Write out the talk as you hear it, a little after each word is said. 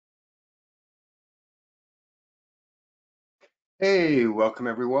Hey, welcome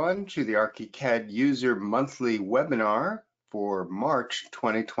everyone to the ArchiCAD User Monthly Webinar for March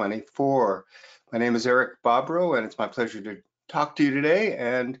 2024. My name is Bobrow, and it's my pleasure to talk to you today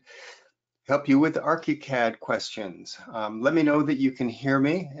and help you with ArchiCAD questions. Let me know that you can hear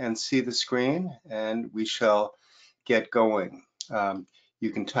me and see the screen, and we shall get going. You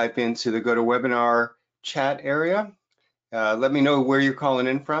can type into the GoToWebinar chat area. Let me know where you're calling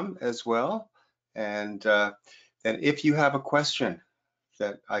in from as well. And if you have a question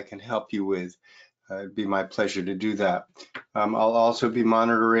that I can help you with, it'd be my pleasure to do that. I'll also be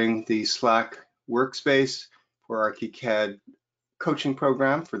monitoring the Slack workspace for ArchiCAD coaching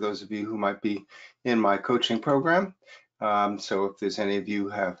program for those of you who might be in my coaching program. So if there's any of you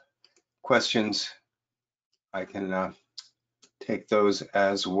have questions, I can take those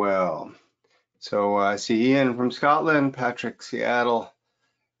as well. So I see Ian from Scotland, Patrick, Seattle,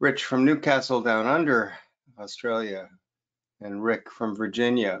 Rich from Newcastle down under, Australia, and Rick from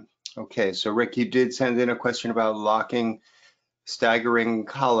Virginia. Okay, so Rick, you did send in a question about locking staggering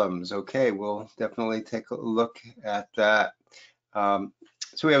columns. Okay, we'll definitely take a look at that. So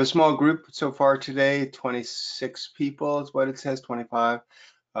we have a small group so far today, 26 people is what it says, 25.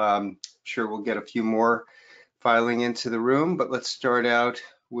 Sure, we'll get a few more filing into the room, but let's start out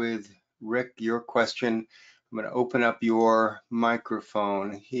with Rick, your question. I'm going to open up your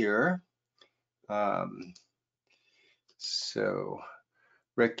microphone here. So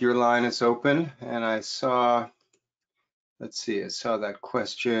Rick, your line is open, and I saw, let's see, I saw that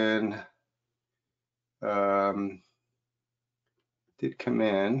question did come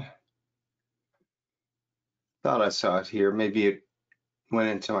in. Thought I saw it here. Maybe it went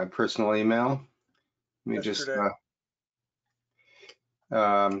into my personal email. Let me just,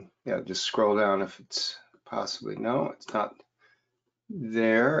 yeah, just scroll down if it's possibly, no, it's not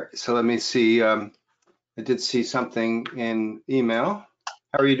there. So let me see, I did see something in email.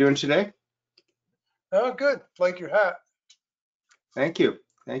 How are you doing today? Oh, good. Like your hat. Thank you.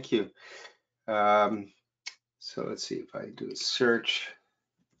 Thank you. So let's see if I do a search.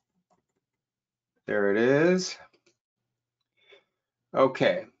 There it is.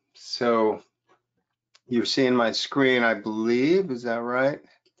 Okay, so you're seeing my screen, I believe. Is that right?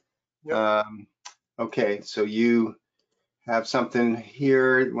 Yep. Okay, so you have something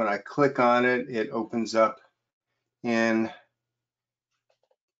here. When I click on it, it opens up in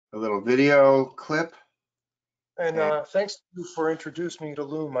a little video clip. And thanks to you for introducing me to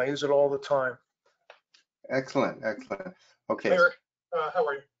Loom. I use it all the time. Excellent, excellent. Okay. Hey, Eric, how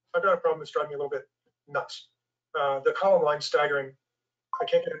are you? I've got a problem that's driving me a little bit nuts. The column line staggering, I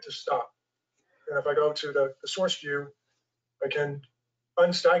can't get it to stop. And if I go to the source view, I can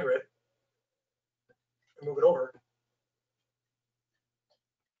unstagger it and move it over.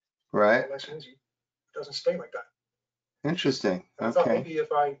 Right. Nice and easy. It doesn't stay like that. Interesting. And I thought maybe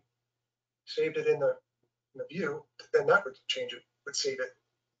if I saved it in the view, then that would change it, would save it.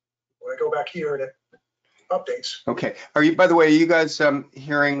 When I go back here and it updates. Okay. Are you, by the way, are you guys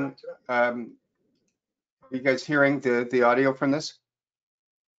hearing? Are you guys hearing the audio from this?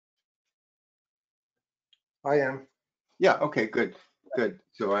 I am. Yeah. Okay. Good. Good.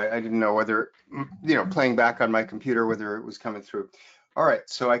 So I didn't know whether, you know, playing back on my computer, whether it was coming through. All right.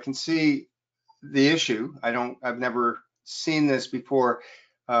 So I can see the issue. I've never seen this before.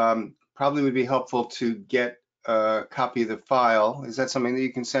 Probably would be helpful to get a copy of the file. Is that something that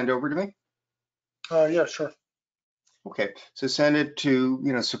you can send over to me? Yeah, sure. Okay, so send it to,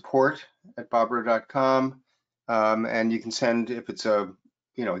 you know, support@bobrow.com, and you can send, if it's a,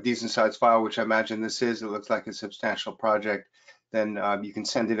 you know, a decent sized file, which I imagine this is, it looks like a substantial project, then you can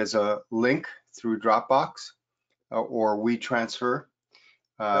send it as a link through Dropbox or WeTransfer.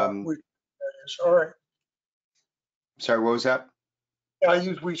 All right. Sorry, what was that? I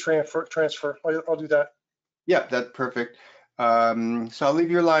use WeTransfer. I'll do that. Yeah, that's perfect. So I'll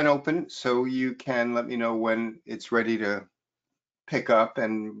leave your line open so you can let me know when it's ready to pick up,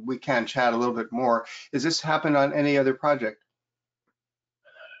 and we can chat a little bit more. Has this happened on any other project?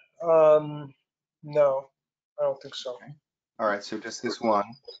 No, I don't think so. Okay. All right, so just this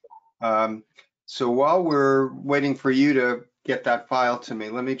one. So while we're waiting for you to get that file to me,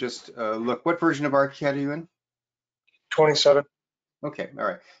 let me just look. What version of ArchiCAD are you in? 27. Okay, all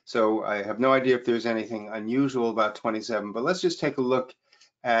right. So I have no idea if there's anything unusual about 27, but let's just take a look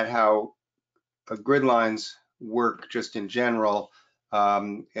at how grid lines work just in general,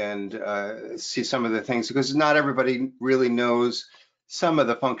 and see some of the things, because not everybody really knows some of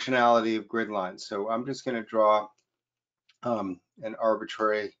the functionality of grid lines. So I'm just going to draw an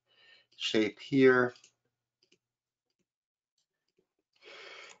arbitrary shape here.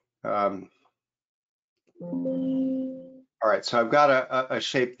 All right, so I've got a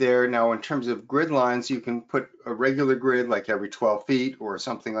shape there. Now, in terms of grid lines, you can put a regular grid like every 12 feet or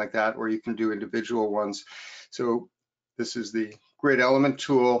something like that, or you can do individual ones. So this is the grid element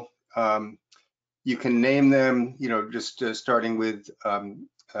tool. You can name them, you know, just starting with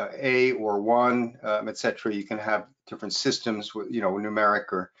A or 1, etc. You can have different systems with, you know, numeric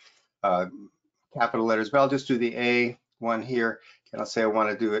or capital letters, but I'll just do the A one here, and I'll say I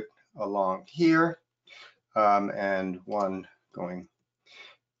want to do it along here, and one going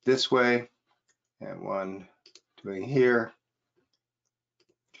this way, and one doing here,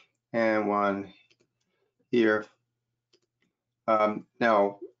 and one here.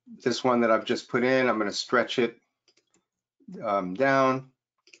 Now, this one that I've just put in, I'm going to stretch it down.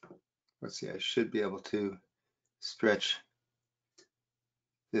 Let's see, I should be able to stretch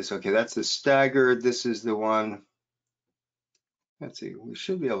this. Okay, that's the staggered. This is the one. Let's see, we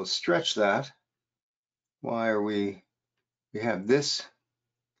should be able to stretch that. Why are we have this.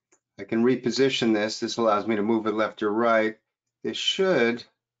 I can reposition this. This allows me to move it left or right. This should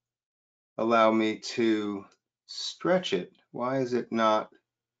allow me to stretch it. Why is it not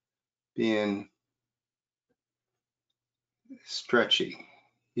being stretchy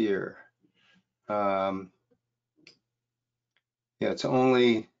here? Yeah, it's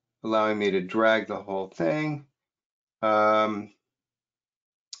only allowing me to drag the whole thing.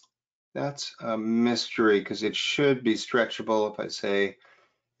 That's a mystery because it should be stretchable. If I say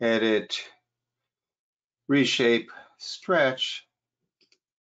edit, reshape, stretch,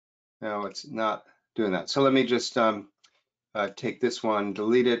 no, it's not doing that. So let me just take this one,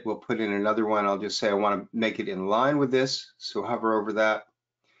 delete it. We'll put in another one. I'll just say I want to make it in line with this. So hover over that,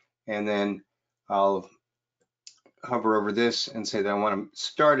 and then I'll hover over this and say that I want to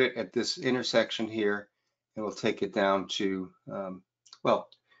start it at this intersection here, and we'll take it down to, well,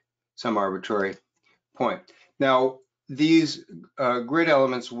 some arbitrary point. Now, these grid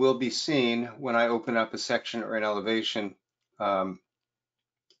elements will be seen when I open up a section or an elevation that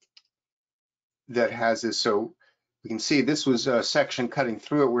has this. So we can see this was a section cutting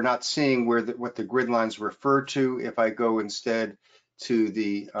through it. We're not seeing where what the grid lines refer to. If I go instead to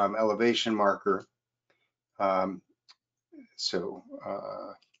the elevation marker,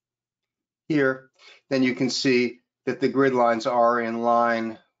 here, then you can see that the grid lines are in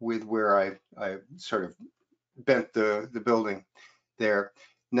line with where I sort of bent the building there.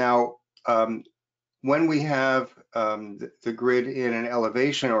 Now, when we have the grid in an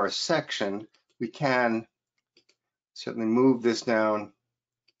elevation or a section, we can certainly move this down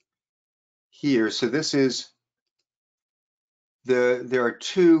here. So this is there are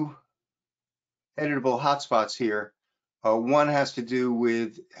two editable hotspots here. One has to do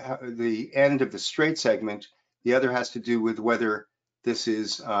with the end of the straight segment. The other has to do with whether this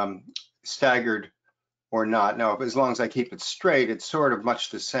is staggered or not. Now, as long as I keep it straight, it's sort of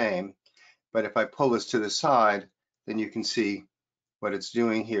much the same. But if I pull this to the side, then you can see what it's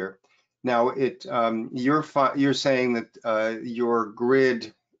doing here. Now, you're saying that your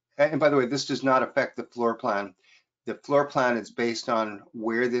grid, and by the way, this does not affect the floor plan. The floor plan is based on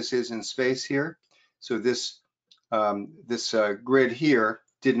where this is in space here. So this grid here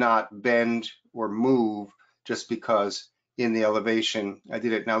did not bend or move just because in the elevation I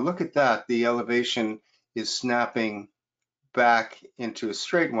did it. Now look at that, the elevation is snapping back into a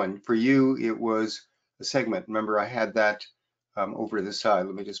straight one. For you, it was a segment. Remember, I had that over to the side.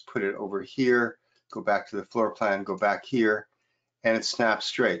 Let me just put it over here, go back to the floor plan, go back here, and it snaps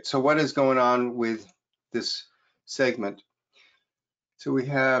straight. So what is going on with this segment? So we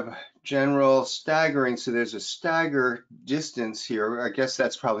have general staggering. So there's a stagger distance here. I guess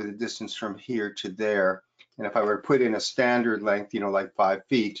that's probably the distance from here to there. And if I were to put in a standard length, you know, like 5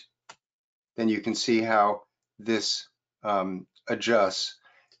 feet, then you can see how this adjusts.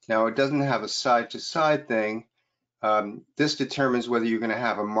 Now it doesn't have a side-to-side thing. This determines whether you're going to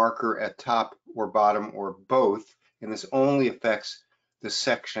have a marker at top or bottom or both, and this only affects the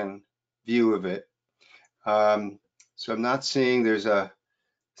section view of it. So I'm not seeing there's a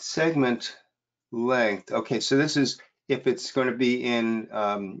segment length. Okay, so this is if it's going to be in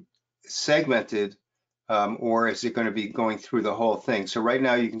segmented, or is it going to be going through the whole thing? So right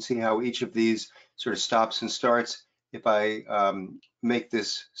now you can see how each of these sort of stops and starts. If I make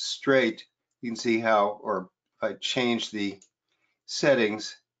this straight, you can see how, or if I change the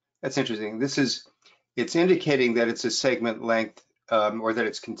settings, that's interesting. It's indicating that it's a segment length, or that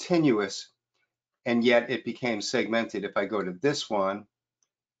it's continuous, and yet it became segmented. If I go to this one,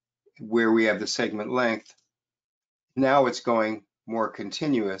 where we have the segment length, now it's going more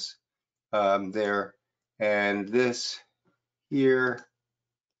continuous there, and this here,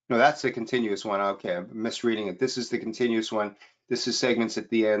 No, that's the continuous one. Okay, I'm misreading it. This is the continuous one. This is segments at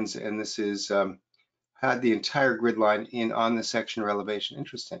the ends, and this is had the entire grid line in on the section or elevation.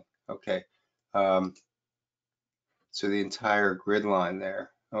 Interesting. Okay. Um, so the entire grid line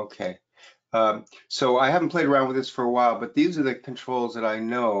there. Okay. So I haven't played around with this for a while, but these are the controls that I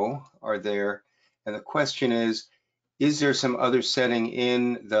know are there. And the question is there some other setting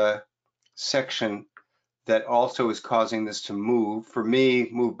in the section that also is causing this to move? For me,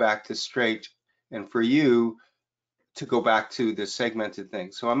 move back to straight, and for you to go back to the segmented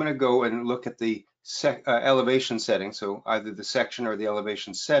thing. So I'm going to go and look at the elevation settings, so either the section or the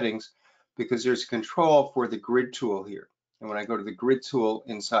elevation settings, because there's a control for the grid tool here. And when I go to the grid tool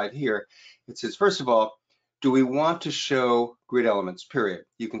inside here, it says, first of all, do we want to show grid elements, period?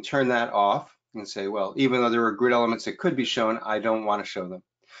 You can turn that off and say, well, even though there are grid elements that could be shown, I don't want to show them.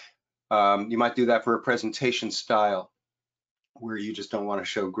 You might do that for a presentation style where you just don't want to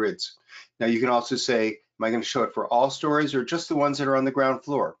show grids. Now you can also say, am I going to show it for all stories or just the ones that are on the ground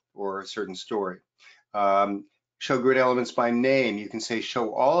floor or a certain story? Show grid elements by name. You can say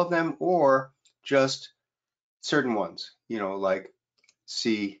show all of them or just certain ones, you know, like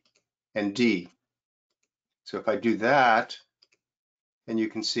C and D. So if I do that, and you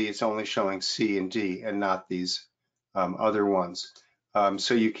can see it's only showing C and D and not these other ones.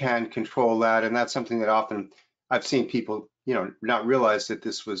 So you can control that, and that's something that often I've seen people, you know, not realize that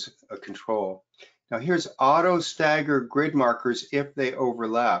this was a control. Now here's auto stagger grid markers if they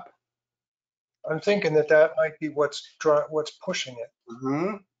overlap. I'm thinking that that might be what's pushing it.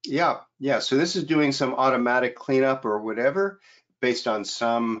 Mm-hmm. Yeah. So this is doing some automatic cleanup or whatever based on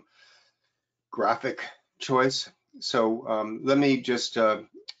some graphic choice. So let me just turn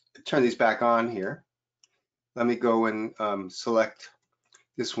these back on here. Let me go and select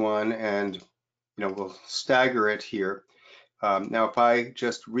this one, and you know, we'll stagger it here. Now if I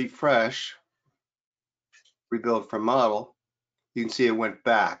just refresh, rebuild from model, you can see it went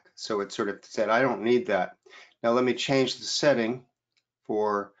back. So it sort of said, I don't need that. Now let me change the setting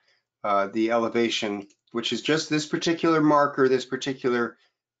for the elevation, which is just this particular marker, this particular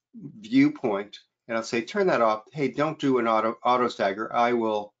viewpoint. And I'll say, turn that off. Hey, don't do an auto stagger. I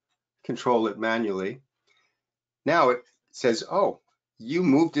will control it manually. Now it says, oh, you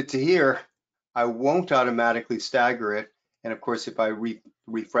moved it to here. I won't automatically stagger it. And of course, if I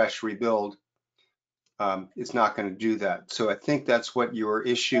refresh, rebuild, it's not going to do that. So I think that's what your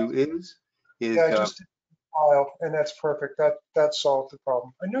issue is. Yeah, I just did the file, and that's perfect. That solved the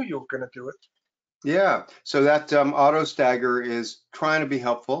problem. I knew you were going to do it. Yeah, so that auto stagger is trying to be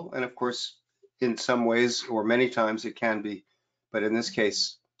helpful. And of course, in some ways or many times it can be. But in this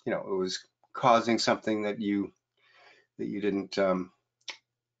case, you know, it was causing something that you didn't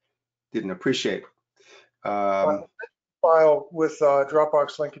appreciate. File with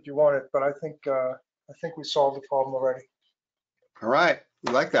Dropbox link if you want it, but I think we solved the problem already. All right,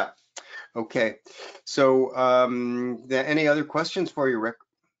 you like that? Okay, so any other questions for you, Rick?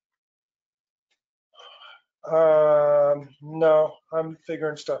 No, I'm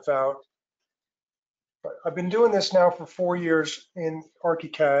figuring stuff out. I've been doing this now for 4 years in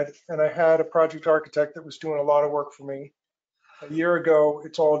ArchiCAD, and I had a project architect that was doing a lot of work for me. A year ago,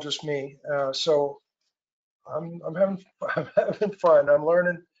 it's all just me. So I'm having fun. I'm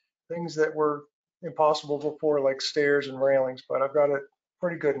learning things that were impossible before, like stairs and railings, but I've got it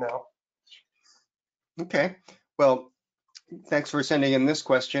pretty good now. Okay, well, thanks for sending in this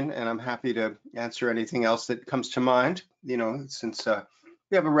question, and I'm happy to answer anything else that comes to mind. You know, since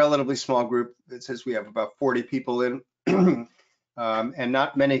we have a relatively small group, it says we have about 40 people in, and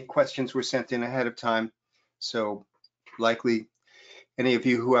not many questions were sent in ahead of time. So likely any of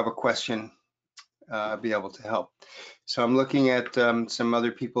you who have a question, be able to help. So I'm looking at some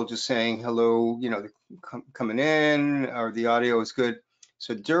other people just saying hello, you know, coming in, or the audio is good.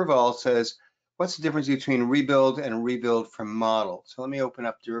 So Durval says, what's the difference between rebuild and rebuild from model? So let me open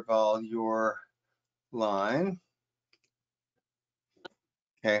up, Durval, your line.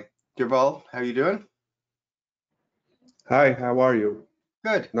 Okay, Durval, how are you doing? Hi, how are you?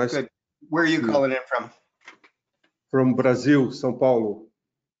 Good, Nice good. Where are you calling in from? From Brazil, São Paulo.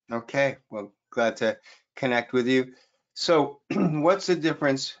 Okay, well, glad to connect with you. So what's the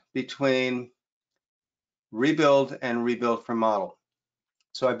difference between rebuild and rebuild from model?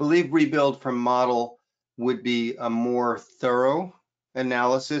 So I believe rebuild from model would be a more thorough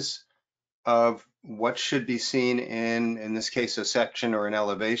analysis of what should be seen in this case, a section or an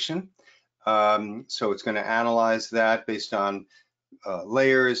elevation. So it's going to analyze that based on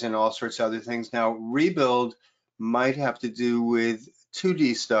layers and all sorts of other things. Now, rebuild might have to do with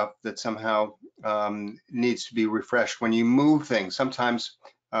 2D stuff that somehow needs to be refreshed when you move things. Sometimes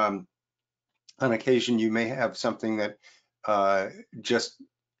On occasion, you may have something that just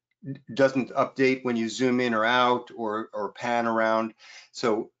doesn't update when you zoom in or out or pan around.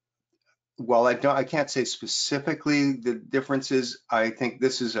 So while I can't say specifically the differences, I think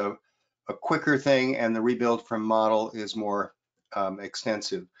this is a quicker thing, and the rebuild from model is more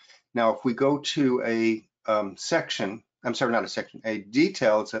extensive. Now, if we go to a section, I'm sorry, not a section, a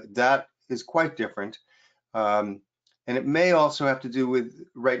detail, that is quite different. And it may also have to do with,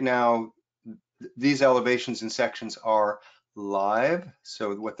 right now, these elevations and sections are live.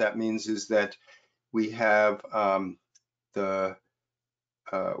 So what that means is that we have the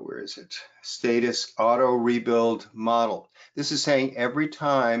where is it? Status auto rebuild model. This is saying every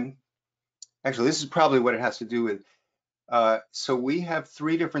time, actually, this is probably what it has to do with. So we have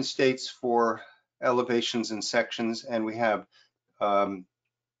 3 different states for elevations and sections, and we have a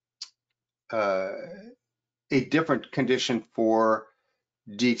different condition for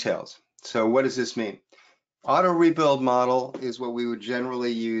details. So what does this mean? Auto rebuild model is what we would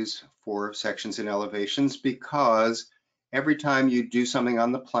generally use for sections and elevations, because every time you do something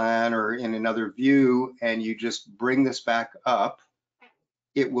on the plan or in another view and you just bring this back up,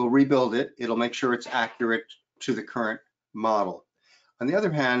 it will rebuild it. It'll make sure it's accurate to the current model. On the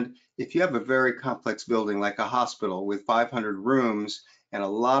other hand, if you have a very complex building like a hospital with 500 rooms and a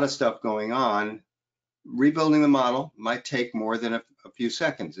lot of stuff going on, rebuilding the model might take more than a few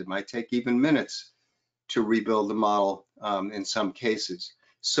seconds. It might take even minutes to rebuild the model in some cases.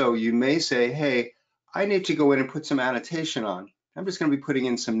 So you may say, hey, I need to go in and put some annotation on. I'm just going to be putting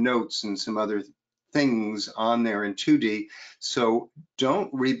in some notes and some other things on there in 2D. So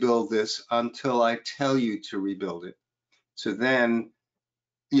don't rebuild this until I tell you to rebuild it. So then,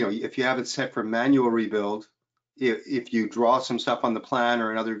 you know, if you have it set for manual rebuild, if you draw some stuff on the plan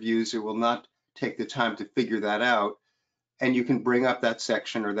or in other views, it will not take the time to figure that out. And you can bring up that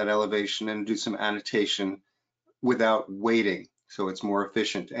section or that elevation and do some annotation without waiting. So it's more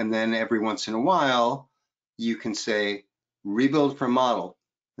efficient. And then every once in a while, you can say rebuild from model,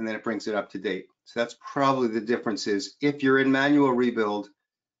 and then it brings it up to date. So that's probably the difference. Is if you're in manual rebuild,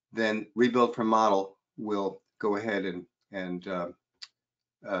 then rebuild from model will go ahead and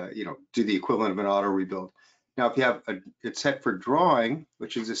you know, do the equivalent of an auto rebuild. Now, if you have it's set for drawing,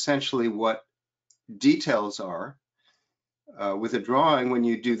 which is essentially what details are, with a drawing, when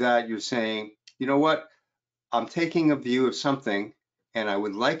you do that, you're saying, you know what, I'm taking a view of something and I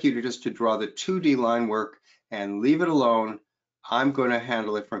would like you to just to draw the 2D line work and leave it alone. I'm going to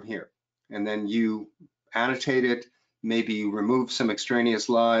handle it from here. And then you annotate it, maybe you remove some extraneous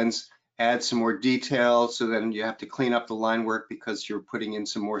lines, add some more detail, so then you have to clean up the line work because you're putting in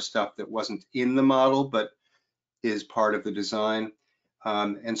some more stuff that wasn't in the model but is part of the design.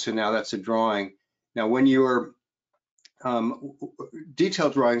 And so now that's a drawing. Now when you're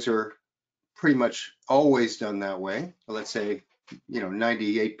detailed drawings are pretty much always done that way. Let's say, you know,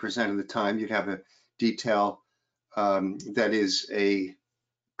 98% of the time you'd have a detail that is a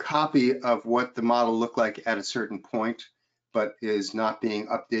copy of what the model looked like at a certain point, but is not being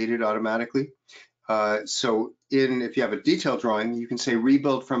updated automatically. So if you have a detailed drawing, you can say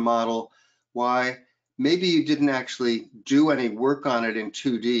rebuild from model. Why? Maybe you didn't actually do any work on it in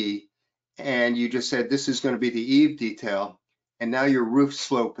 2D, and you just said this is going to be the eave detail, and now your roof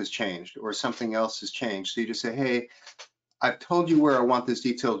slope has changed or something else has changed. So you just say, hey, I've told you where I want this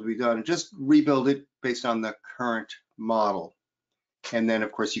detail to be done. Just rebuild it based on the current model. And then,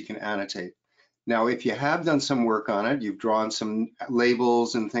 of course, you can annotate. Now, if you have done some work on it, you've drawn some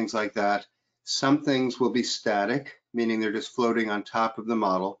labels and things like that, some things will be static, meaning they're just floating on top of the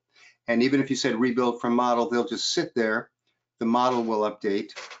model. And even if you said rebuild from model, they'll just sit there. The model will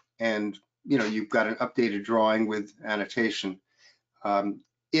update, and you know, you've got an updated drawing with annotation.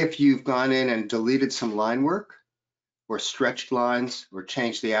 If you've gone in and deleted some line work or stretched lines or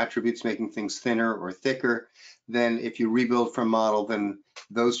changed the attributes, making things thinner or thicker, then if you rebuild from model, then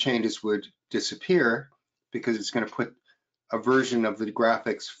those changes would disappear because it's going to put a version of the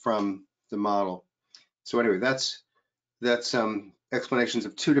graphics from the model. So anyway, that's explanations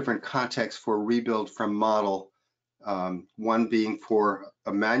of 2 different contexts for rebuild from model. One being for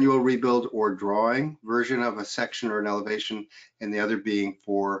a manual rebuild or drawing version of a section or an elevation, and the other being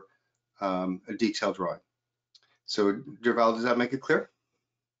for a detailed drawing. So, Derval, does that make it clear?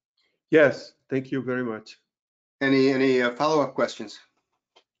 Yes, thank you very much. Any follow-up questions?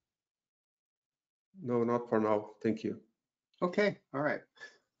 No, not for now. Thank you. Okay, all right.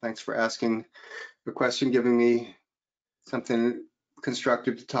 Thanks for asking the question, giving me something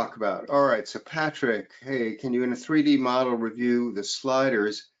constructive to talk about. All right, so Patrick, hey, can you in a 3D model review the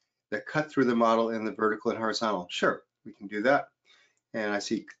sliders that cut through the model in the vertical and horizontal? Sure, we can do that. And I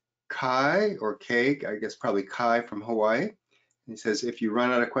see Kai or Kay, I guess probably Kai from Hawaii. He says, if you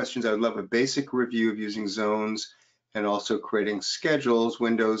run out of questions, I would love a basic review of using zones and also creating schedules,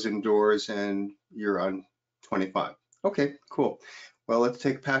 windows and doors, and you're on 25. Okay, cool. Well, let's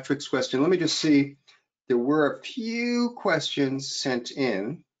take Patrick's question. Let me just see. There were a few questions sent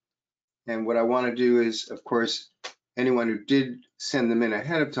in. And what I want to do is, of course, anyone who did send them in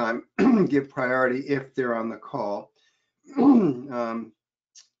ahead of time, give priority if they're on the call. And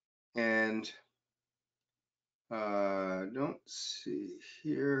don't see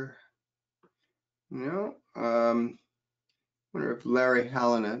here. No. Wonder if Larry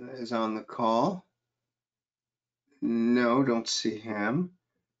Hallinan is on the call. No, don't see him.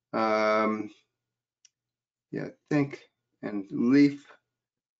 Yeah, I think, and Leaf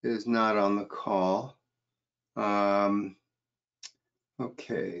is not on the call.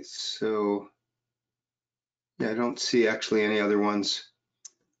 Okay, so yeah, I don't see actually any other ones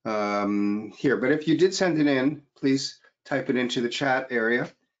here, but if you did send it in, please type it into the chat area.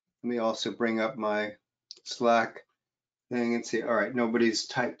 Let me also bring up my Slack thing and see, all right, nobody's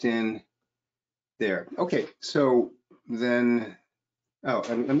typed in there. Okay, so then, oh,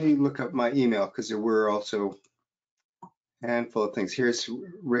 and let me look up my email because there were also a handful of things. Here's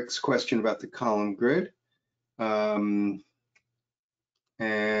Rick's question about the column grid. And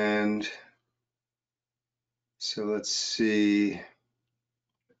so let's see.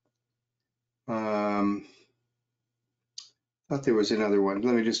 Thought there was another one.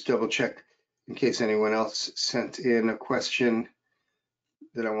 Let me just double check in case anyone else sent in a question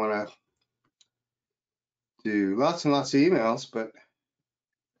that I want to do. Lots and lots of emails, but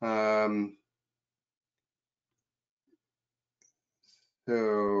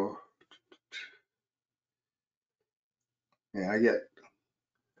so yeah, I get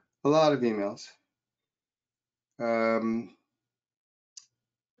a lot of emails.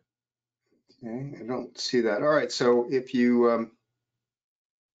 Okay, I don't see that. All right, so if you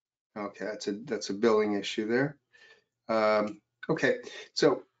okay, that's a billing issue there. Okay,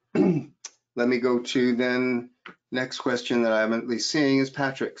 so let me go to then next question that I'm at least seeing is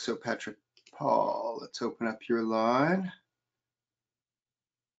Patrick. So Patrick Paul, let's open up your line.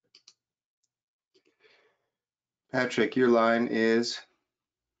 Patrick, your line is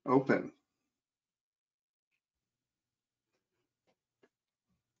open.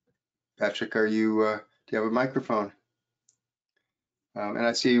 Patrick, are you, do you have a microphone? And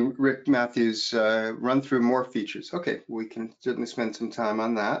I see Rick Matthews run through more features. Okay, we can certainly spend some time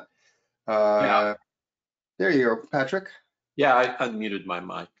on that. Yeah. There you go, Patrick. Yeah, I unmuted my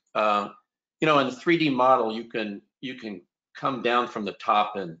mic. You know, in the 3D model, you can come down from the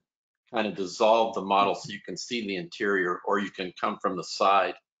top and kind of dissolve the model so you can see the interior, or you can come from the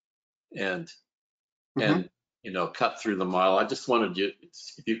side and you know, cut through the model. I just wanted you,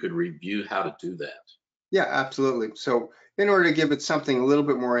 if you could review how to do that. Yeah, absolutely. So in order to give it something a little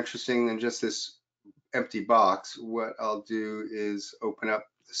bit more interesting than just this empty box, what I'll do is open up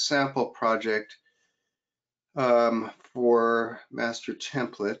the sample project for master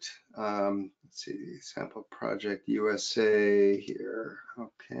template. Let's see, sample project USA here.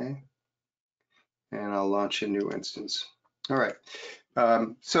 Okay. And I'll launch a new instance. All right.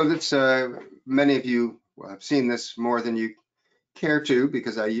 So that's many of you have seen this more than you care to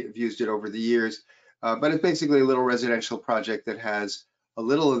because I've used it over the years. But it's basically a little residential project that has a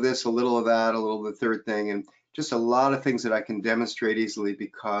little of this, a little of that, a little of the third thing, and just a lot of things that I can demonstrate easily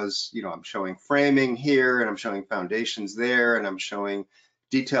because, you know, I'm showing framing here and I'm showing foundations there and I'm showing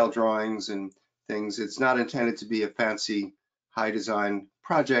detailed drawings and things. It's not intended to be a fancy high design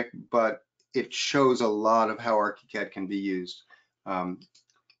project, but it shows a lot of how ArchiCAD can be used.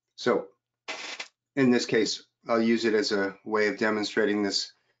 So in this case, I'll use it as a way of demonstrating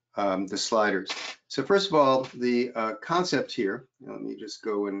this, the sliders. So first of all, the concept here, let me just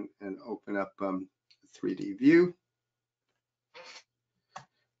go and open up the 3D view.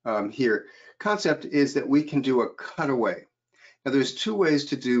 Here, concept is that we can do a cutaway. Now there's two ways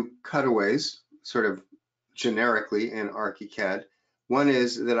to do cutaways, sort of generically in ArchiCAD. One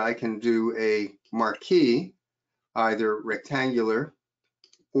is that I can do a marquee, either rectangular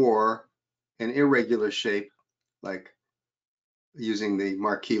or an irregular shape, like using the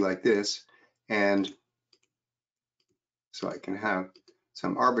marquee like this. And so I can have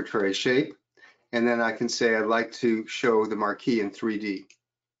some arbitrary shape. And then I can say I'd like to show the marquee in 3D.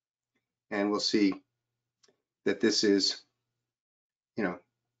 And we'll see that this is, you know,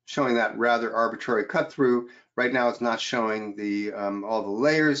 showing that rather arbitrary cut through. Right now it's not showing the all the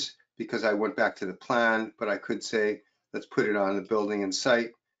layers because I went back to the plan, but I could say, let's put it on the building and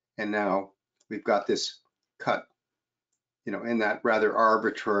site. And now we've got this cut in that rather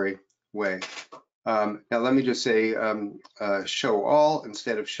arbitrary way. Now let me just say show all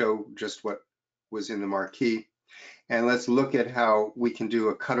instead of show just what was in the marquee. And let's look at how we can do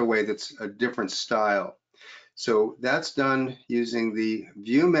a cutaway that's a different style. So that's done using the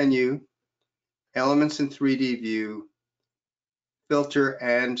View menu, Elements in 3D View, Filter,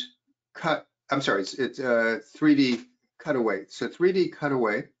 and Cut. I'm sorry, it's 3D Cutaway. So 3D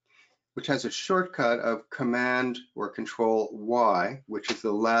Cutaway, which has a shortcut of Command or Control Y, which is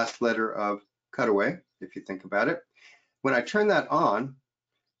the last letter of Cutaway, if you think about it. When I turn that on,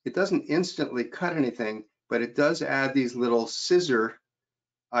 it doesn't instantly cut anything, but it does add these little scissor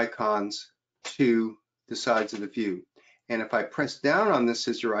icons to the sides of the view. And if I press down on this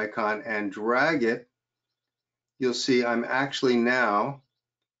scissor icon and drag it, you'll see I'm actually now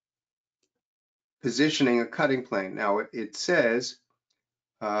positioning a cutting plane. Now it says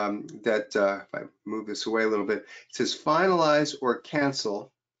that if I move this away a little bit, it says finalize or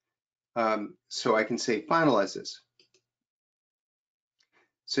cancel. So I can say finalize this.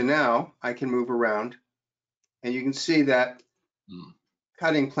 So now I can move around and you can see that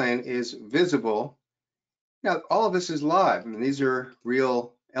cutting plane is visible. Now all of this is live. I mean, these are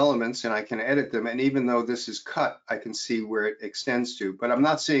real elements and I can edit them. And even though this is cut, I can see where it extends to, but I'm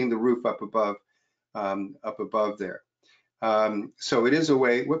not seeing the roof up above there. So it is a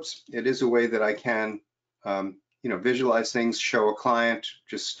way, it is a way that I can, visualize things, show a client,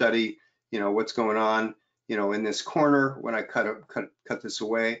 just study, what's going on, in this corner. When I cut this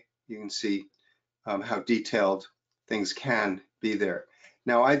away, you can see how detailed things can be there.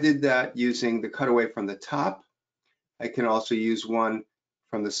 Now I did that using the cutaway from the top. I can also use one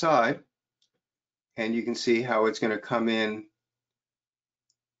from the side, and you can see how it's going to come in,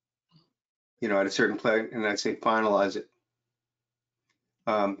 at a certain place, and I say finalize it.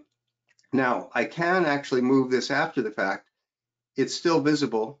 Now I can actually move this after the fact. It's still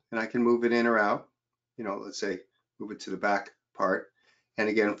visible, and I can move it in or out. Let's say move it to the back part, and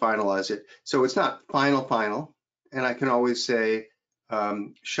again finalize it. So it's not final, and I can always say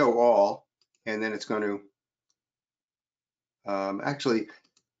show all, and then it's going to actually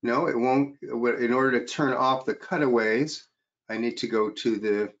no, it won't. In order to turn off the cutaways, I need to go to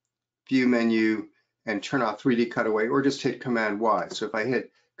the View menu and turn off 3D Cutaway, or just hit Command Y. So if I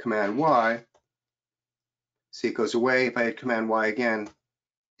hit Command Y, see it goes away. If I hit Command Y again,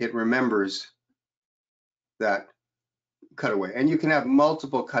 it remembers that cutaway. And you can have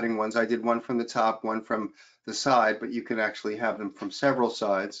multiple cutting ones. I did one from the top, one from the side, but you can actually have them from several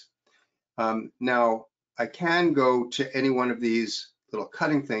sides. Now, I can go to any one of these little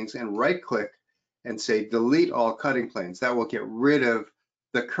cutting things and right click and say delete all cutting planes. That will get rid of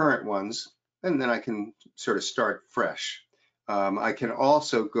the current ones, and then I can sort of start fresh. I can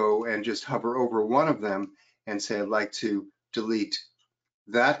also go and just hover over one of them and say I'd like to delete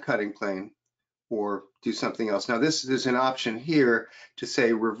that cutting plane or do something else. Now there's an option here to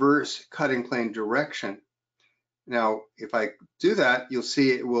say reverse cutting plane direction. Now, if I do that, you'll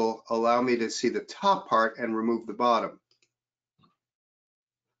see it will allow me to see the top part and remove the bottom.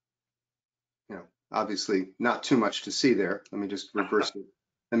 Obviously not too much to see there. Let me just reverse it.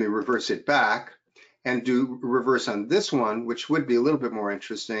 Let me reverse it back and do reverse on this one, which would be a little bit more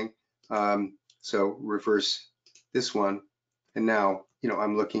interesting. So reverse this one. And now,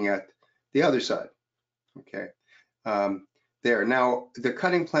 I'm looking at the other side. Okay. There. Now, the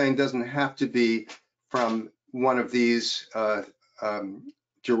cutting plane doesn't have to be from one of these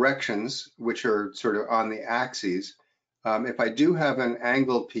directions, which are sort of on the axes. If I do have an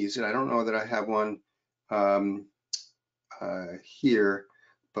angled piece, and I don't know that I have one here,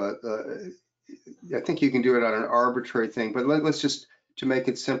 but I think you can do it on an arbitrary thing. But let's just, to make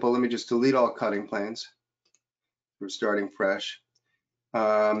it simple, let me just delete all cutting planes. We're starting fresh.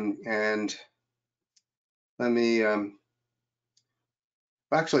 And let me,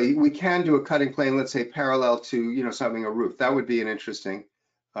 actually, we can do a cutting plane, let's say parallel to, something, a roof. That would be an interesting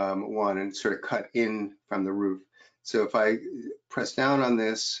one, and sort of cut in from the roof. So if I press down on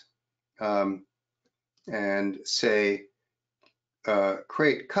this and say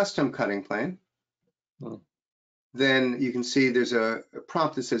create custom cutting plane, then you can see there's a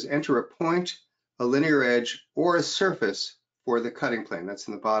prompt that says enter a point, a linear edge, or a surface for the cutting plane. That's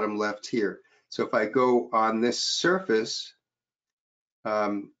in the bottom left here. So if I go on this surface,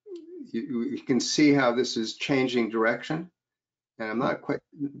 you can see how this is changing direction, and I'm not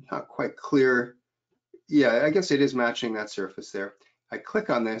quite clear. Yeah, I guess it is matching that surface there. I click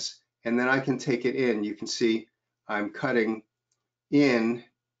on this, and then I can take it in. You can see I'm cutting in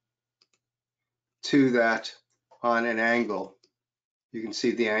to that on an angle. You can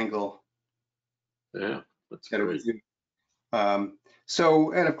see the angle. Yeah, that's great. And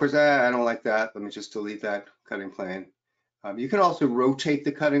of course, I don't like that. Let me just delete that cutting plane. You can also rotate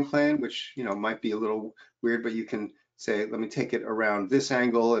the cutting plane, which, you know, might be a little weird, but you can say, let me take it around this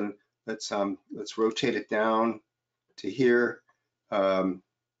angle and let's rotate it down to here. You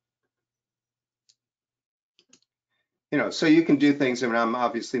know, so you can do things. I mean, I'm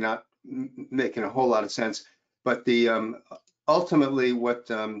obviously not making a whole lot of sense, but the ultimately what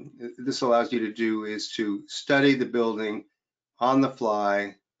this allows you to do is to study the building on the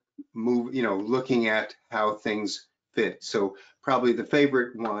fly, move, you know, looking at how things fit. So probably the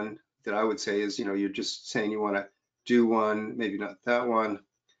favorite one that I would say is, you know, you're just saying you want to do one, maybe not that one.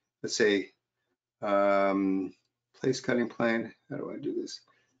 Let's say place cutting plane. How do I do this?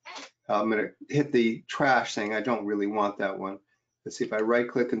 I'm going to hit the trash thing. I don't really want that one. Let's see if I right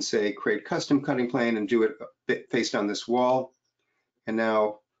click and say create custom cutting plane and do it based on this wall. And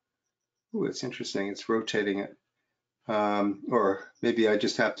now, ooh, it's interesting. It's rotating it. Or maybe I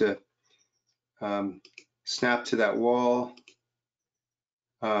just have to snap to that wall.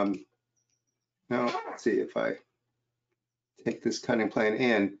 No, let's see if I take this cutting plane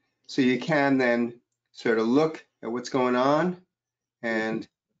in. So you can then sort of look at what's going on and,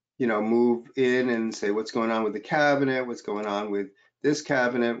 you know, move in and say what's going on with the cabinet, what's going on with this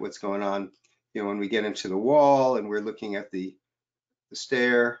cabinet, what's going on, you know, when we get into the wall and we're looking at the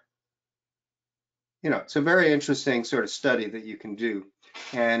stair. You know, it's a very interesting sort of study that you can do.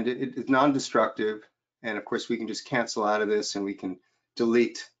 And it's non-destructive. And of course, we can just cancel out of this and we can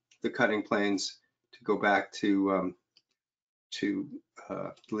delete the cutting planes to go back to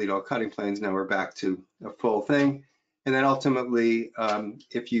delete all cutting planes. Now we're back to a full thing. And then ultimately,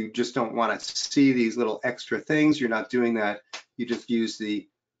 if you just don't want to see these little extra things, you're not doing that. You just use the,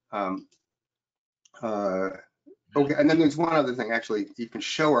 okay, and then there's one other thing, actually, you can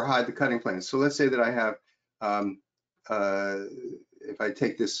show or hide the cutting planes. So let's say that I have, if I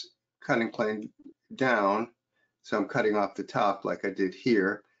take this cutting plane down, so I'm cutting off the top like I did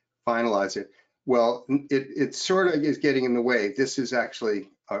here, finalize it. Well, it sort of is getting in the way. This is actually,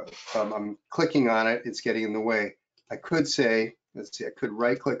 I'm clicking on it, it's getting in the way. I could say, let's see, I could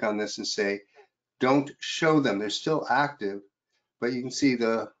right click on this and say, don't show them. They're still active, but you can see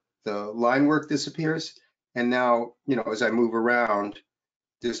the line work disappears. And now, you know, as I move around,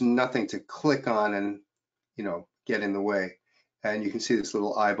 there's nothing to click on and, you know, get in the way. And you can see this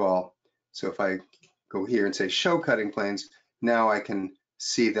little eyeball. So if I go here and say show cutting planes, now I can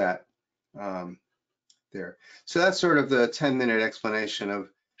see that there. So that's sort of the 10-minute explanation of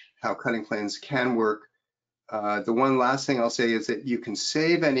how cutting planes can work. The one last thing I'll say is that you can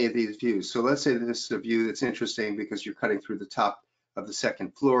save any of these views. So let's say this is a view that's interesting because you're cutting through the top of the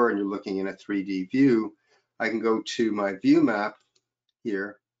second floor and you're looking in a 3D view. I can go to my view map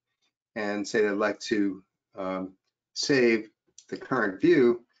here and say I'd like to save the current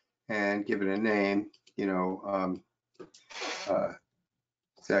view and give it a name, you know,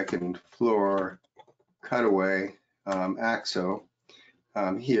 second floor cutaway axo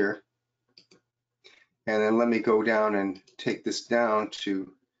here. And then let me go down and take this down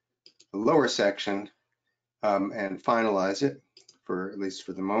to the lower section and finalize it for at least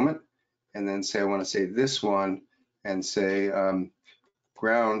for the moment. And then say I want to save this one and say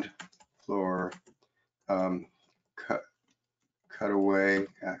ground floor cutaway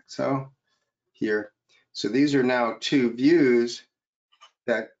axo here. So these are now two views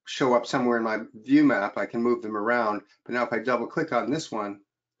that show up somewhere in my view map. I can move them around, but now if I double click on this one,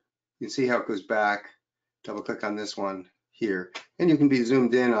 you can see how it goes back. Double click on this one here, and you can be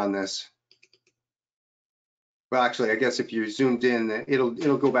zoomed in on this. Well, actually, I guess if you're zoomed in,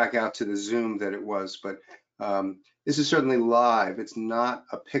 it'll go back out to the zoom that it was, but this is certainly live. It's not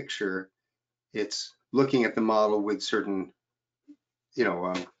a picture. It's looking at the model with certain, you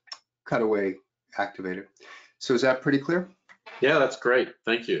know, cutaway activated. So is that pretty clear? Yeah, that's great.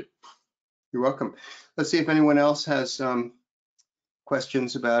 Thank you. You're welcome. Let's see if anyone else has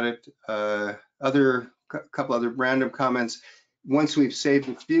questions about it. Couple other random comments. Once we've saved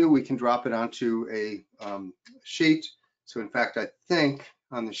this view, we can drop it onto a sheet. So in fact, I think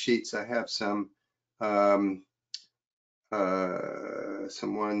on the sheets I have some ones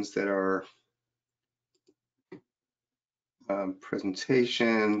that are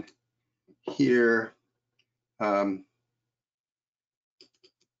presentation here. You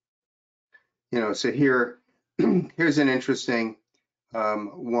know, so here, here's an interesting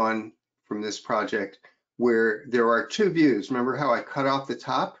one from this project where there are two views. Remember how I cut off the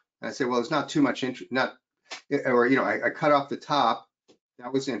top? And I said, well, it's not too much, or, you know, I cut off the top.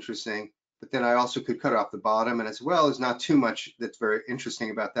 That was interesting. But then I also could cut off the bottom, and as well as not too much that's very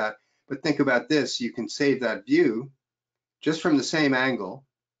interesting about that. But think about this, you can save that view just from the same angle,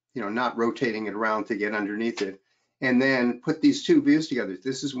 not rotating it around to get underneath it, and then put these two views together.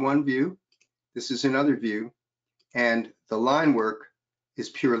 This is one view, this is another view, and the line work is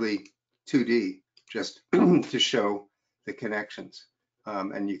purely 2D, just to show the connections.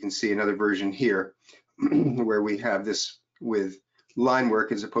 And you can see another version here where we have this with line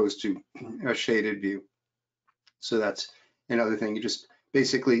work as opposed to a shaded view. So that's another thing. You just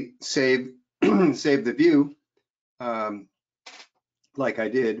basically save the view like I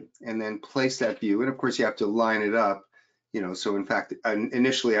did, and then place that view. And of course you have to line it up, so in fact,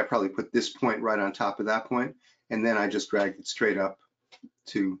 initially I probably put this point right on top of that point, and then I just dragged it straight up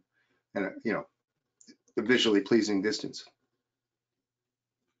to, a visually pleasing distance.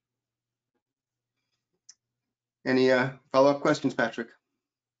 Any follow-up questions, Patrick?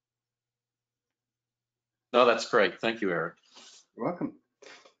 No, that's great. Thank you, Eric. You're welcome.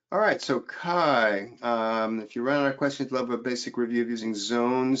 All right, so Kai, if you run out of questions, love a basic review of using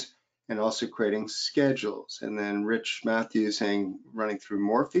zones and also creating schedules. And then Rich Matthews saying running through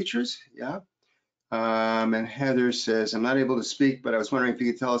more features. Yeah. And Heather says, I'm not able to speak, but I was wondering if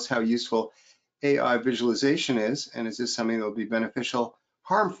you could tell us how useful AI visualization is, and is this something that will be beneficial,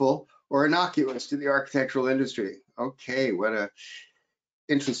 harmful, or innocuous to the architectural industry? Okay, what a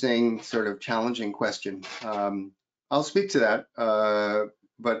interesting, sort of challenging question. I'll speak to that,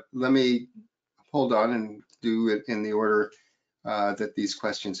 but let me hold on and do it in the order that these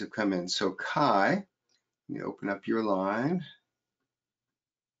questions have come in. So Kai, let me open up your line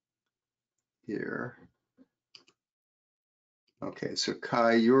here. Okay, so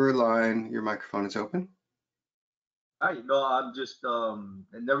Kai, your line, your microphone is open. Hi, no, I'm just I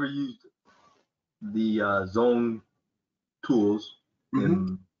never used the zone tools,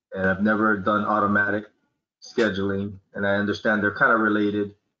 and I've never done automatic scheduling, and I understand they're kind of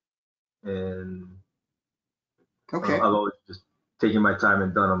related, and Okay. I've always just taken my time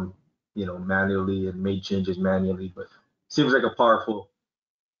and done them, manually, and made changes manually, but it seems like a powerful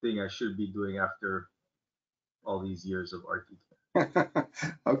thing I should be doing after all these years of ArchiCAD.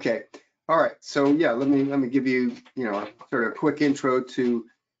 Okay. All right. So yeah, let me give you, sort of a quick intro to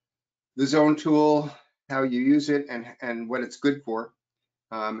the zone tool, how you use it, and what it's good for,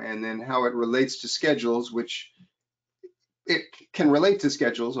 and then how it relates to schedules, which it can relate to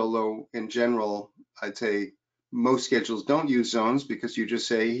schedules, although in general, I'd say most schedules don't use zones because you just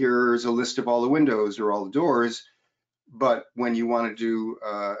say, here's a list of all the windows or all the doors. But when you want to do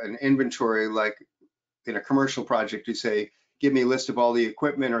an inventory, like in a commercial project, you say, give me a list of all the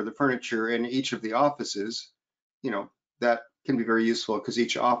equipment or the furniture in each of the offices, that can be very useful because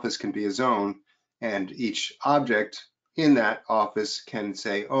each office can be a zone, and each object in that office can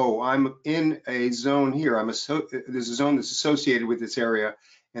say, oh, I'm in a zone here. There's a zone that's associated with this area,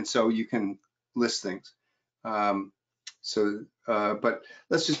 and so you can list things. But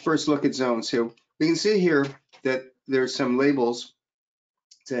let's just first look at zones. So we can see here that there's some labels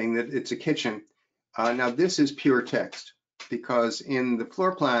saying that it's a kitchen. Now this is pure text because in the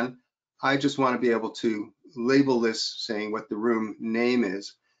floor plan, I just want to be able to label this saying what the room name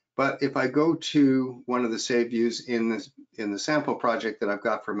is. But if I go to one of the save views in the sample project that I've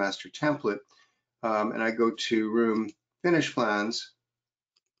got for master template, and I go to room finish plans,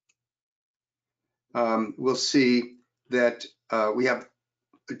 we'll see that we have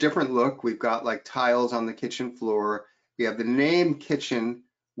a different look. We've got like tiles on the kitchen floor. We have the name kitchen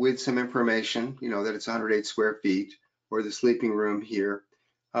with some information, that it's 108 square feet, or the sleeping room here.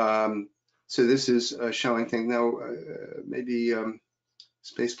 So this is showing things. Now, maybe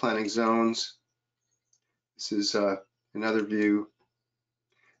space planning zones. This is another view,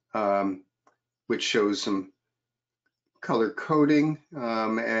 which shows some color coding,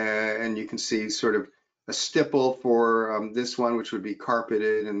 and you can see sort of a stipple for this one, which would be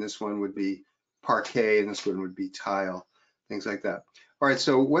carpeted, and this one would be parquet, and this one would be tile, things like that. All right,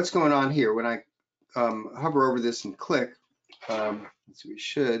 so what's going on here? When I hover over this and click, let's see, we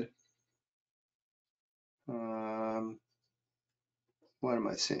should. What am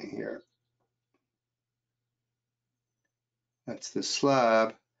I seeing here? That's the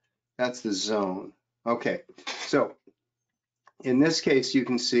slab. That's the zone. Okay, so in this case, you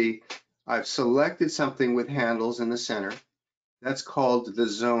can see I've selected something with handles in the center. That's called the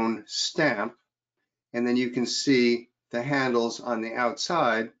zone stamp. And then you can see the handles on the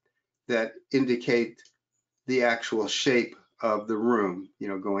outside that indicate the actual shape of the room,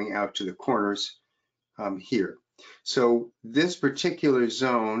 going out to the corners here. So this particular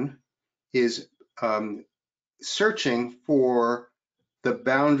zone is searching for the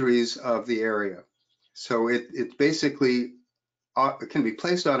boundaries of the area. So it basically it can be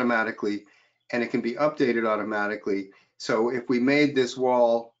placed automatically, and it can be updated automatically. So if we made this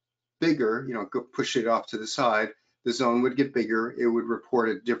wall bigger, you know, go push it off to the side, the zone would get bigger. It would report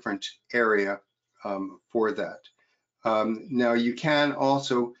a different area for that. Now you can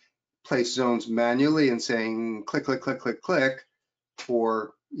also place zones manually and saying click, click, click, click, click,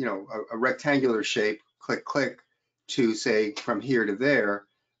 for, you know, a rectangular shape, click, click, to say from here to there.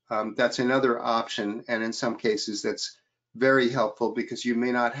 That's another option, and in some cases that's very helpful because you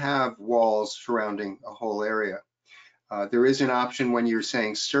may not have walls surrounding a whole area. There is an option when you're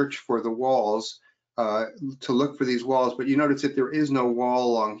saying search for the walls to look for these walls, but you notice that there is no wall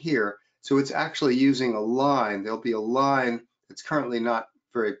along here. So it's actually using a line. There'll be a line that's currently not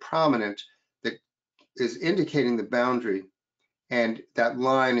very prominent that is indicating the boundary, and that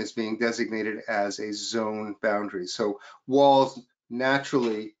line is being designated as a zone boundary. So walls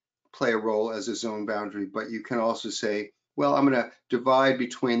naturally play a role as a zone boundary, but you can also say, well, I'm going to divide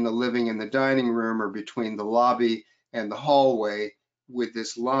between the living and the dining room, or between the lobby and the hallway with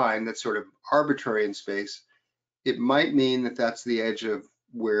this line that's sort of arbitrary in space. It might mean that that's the edge of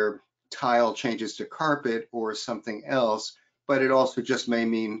where tile changes to carpet or something else, but it also just may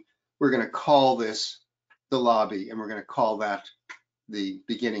mean we're going to call this the lobby, and we're going to call that the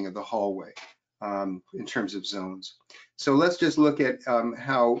beginning of the hallway in terms of zones. So let's just look at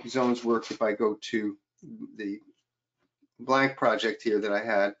how zones work if I go to the blank project here that I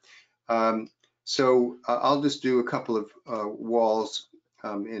had. I'll just do a couple of walls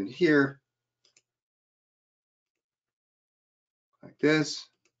in here, like this,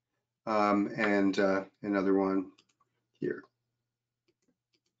 and another one here.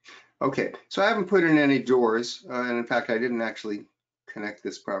 Okay, so I haven't put in any doors, and in fact, I didn't actually connect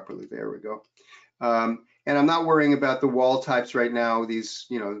this properly. There we go. And I'm not worrying about the wall types right now. These,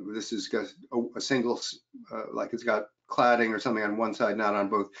 you know, this is a single, like it's got cladding or something on one side, not on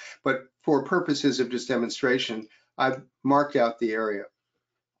both. But for purposes of just demonstration, I've marked out the area.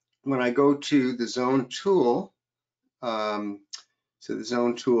 When I go to the zone tool, so the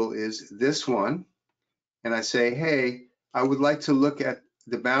zone tool is this one, and I say, hey, I would like to look at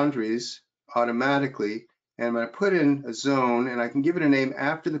the boundaries automatically, and I'm going to put in a zone, and I can give it a name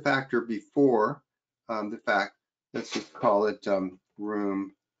after the fact or before the fact. Let's just call it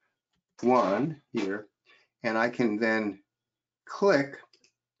room 1 here, and I can then click,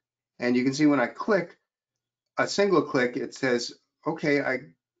 and you can see when I click, a single click, it says, okay, I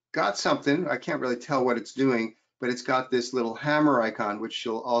got something. I can't really tell what it's doing, but it's got this little hammer icon, which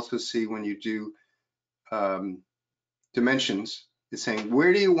you'll also see when you do dimensions. It's saying,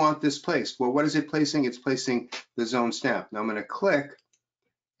 where do you want this placed? Well, what is it placing? It's placing the zone stamp. Now I'm going to click,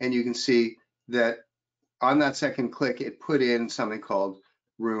 and you can see that on that second click, it put in something called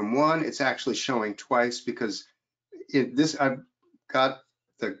room 1. It's actually showing twice because I've got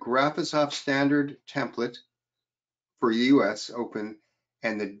the Graphisoft standard template for US open,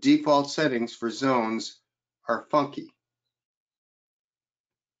 and the default settings for zones are funky.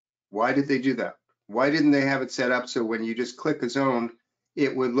 Why did they do that? Why didn't they have it set up so when you just click a zone,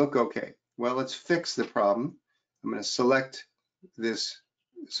 it would look okay? Well, let's fix the problem. I'm going to select this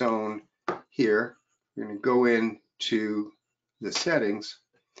zone here. We're going to go into the settings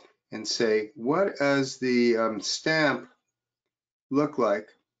and say, what does the stamp look like?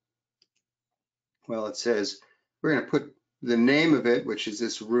 Well, it says we're going to put the name of it, which is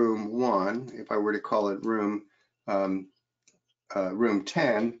this room 1. If I were to call it room 10,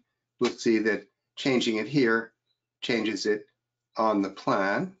 we'll see that changing it here changes it on the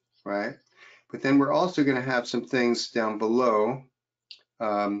plan, right? But then we're also going to have some things down below.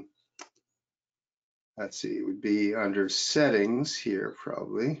 Let's see, it would be under settings here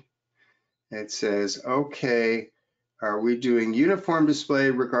probably. It says, okay, are we doing uniform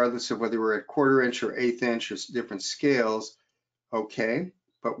display regardless of whether we're at 1/4 inch or 1/8 inch or different scales? Okay,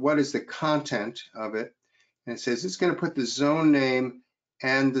 but what is the content of it? And it says it's going to put the zone name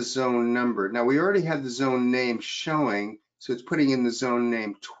and the zone number. Now we already had the zone name showing, so it's putting in the zone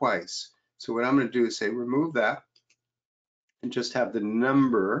name twice. So what I'm going to do is say remove that and just have the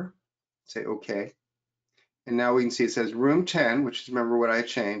number, say okay. And now we can see it says room 10, which is, remember what I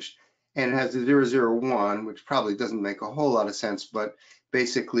changed, and it has the 001, which probably doesn't make a whole lot of sense, but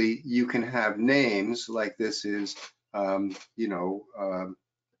basically you can have names like this is, you know,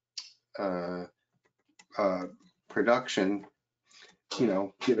 production, you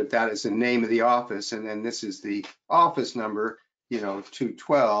know, give it that as the name of the office, and then this is the office number, you know,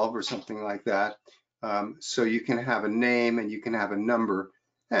 212 or something like that. So you can have a name and you can have a number.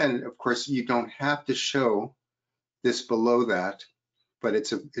 And of course, you don't have to show this below that, but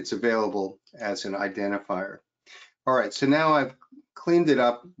it's available as an identifier. All right, so now I've cleaned it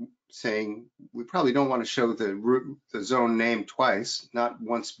up saying we probably don't want to show the zone name twice, not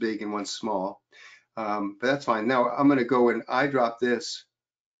once big and once small, but that's fine. Now I'm going to go and eyedrop this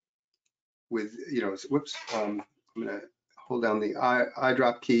with, whoops, I'm going to hold down the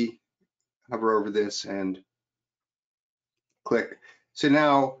eyedrop key, hover over this and click. So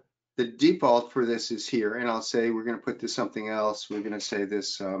now the default for this is here, and I'll say we're going to put this something else. We're going to say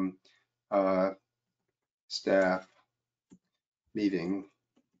this staff meeting.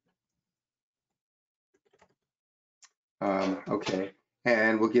 Okay,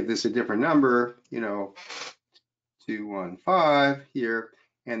 and we'll give this a different number, 215 here,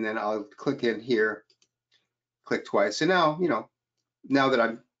 and then I'll click in here, click twice. And now, now that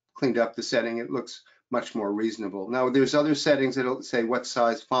I've cleaned up the setting, it looks much more reasonable. Now there's other settings that'll say what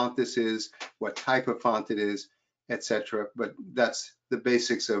size font this is, what type of font it is, etc. But that's the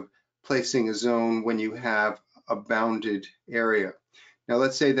basics of placing a zone when you have a bounded area. Now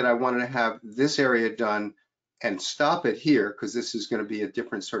let's say that I wanted to have this area done and stop it here because this is going to be a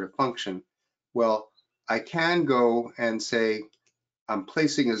different sort of function. Well, I can go and say I'm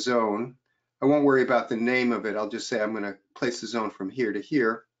placing a zone. I won't worry about the name of it. I'll just say I'm going to place the zone from here to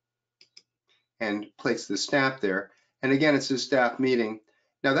here and place the staff there. And again, it's a staff meeting.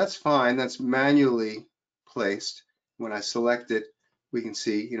 Now that's fine. That's manually placed. When I select it, we can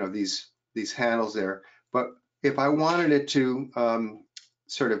see, these handles there. But if I wanted it to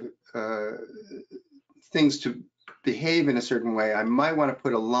things to behave in a certain way, I might want to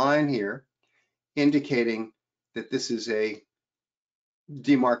put a line here indicating that this is a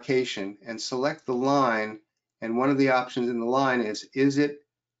demarcation and select the line. And one of the options in the line is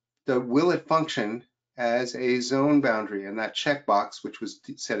will it function as a zone boundary? And that checkbox, which was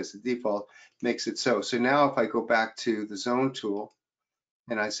set as the default, makes it so. So now if I go back to the zone tool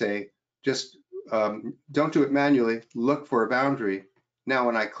and I say, just don't do it manually, look for a boundary. Now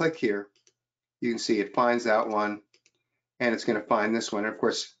when I click here, you can see it finds that one and it's going to find this one. And of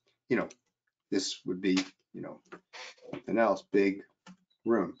course, this would be, something else, big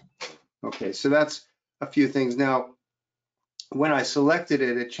room. Okay, so that's a few things. Now, when I selected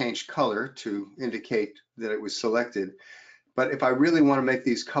it, it changed color to indicate that it was selected. But if I really want to make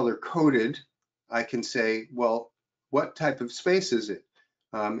these color coded, I can say, well, what type of space is it?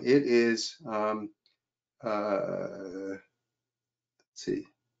 It is, let's see,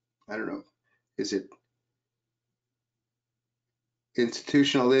 I don't know, is it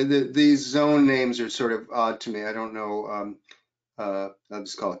institutional? These zone names are sort of odd to me. I don't know. I'll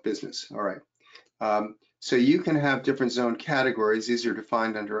just call it business. All right. So you can have different zone categories. These are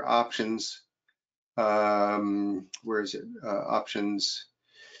defined under options. Where is it? Options.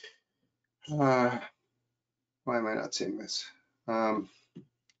 Why am I not seeing this?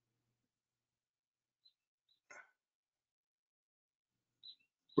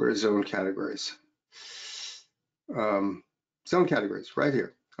 Where are zone categories? Zone categories right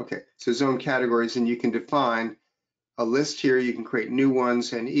here. Okay, so zone categories, and you can define a list here. You can create new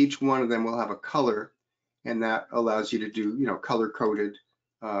ones, and each one of them will have a color, and that allows you to do, color-coded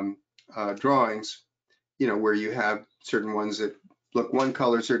drawings, where you have certain ones that look one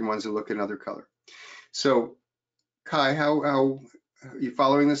color, certain ones that look another color. So, Kai, how are you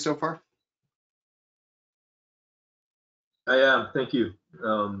following this so far? I am, thank you.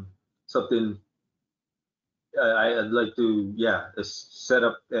 Something I'd like to, set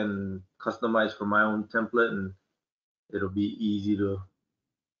up and customize for my own template, and it'll be easy to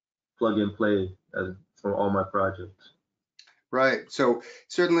plug and play for all my projects. Right. So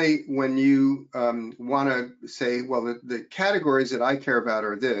certainly when you want to say, well, the categories that I care about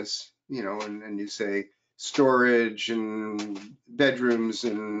are this, and you say storage and bedrooms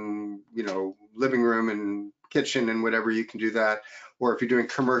and, living room and kitchen and whatever, you can do that. Or if you're doing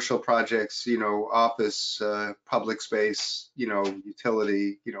commercial projects, office, public space,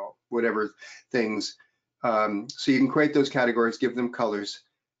 utility, whatever things. So you can create those categories, give them colors,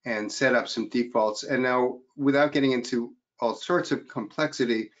 and set up some defaults. And now, without getting into all sorts of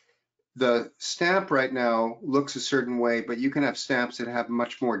complexity, the stamp right now looks a certain way, but you can have stamps that have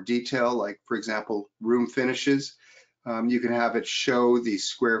much more detail, like, for example, room finishes. You can have it show the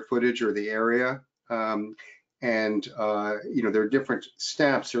square footage or the area. There are different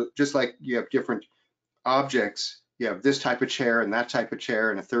stamps, so just like you have different objects. You have this type of chair and that type of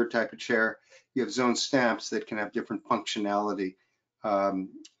chair and a third type of chair. You have zone stamps that can have different functionality.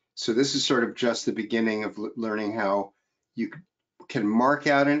 So this is sort of just the beginning of learning how you can mark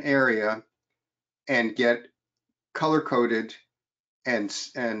out an area and get color-coded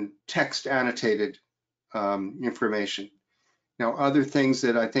and text annotated information. Now, other things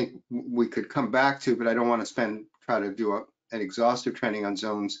that I think we could come back to, but I don't want to try to do an exhaustive training on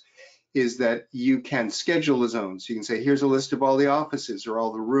zones is that you can schedule the zones. You can say, here's a list of all the offices or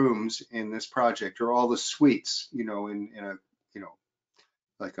all the rooms in this project or all the suites, in a,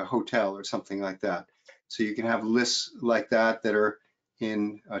 like a hotel or something like that. So you can have lists like that that are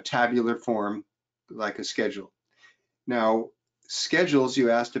in a tabular form, like a schedule. Now, schedules,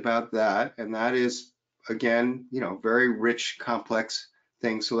 you asked about that, and that is, again, very rich, complex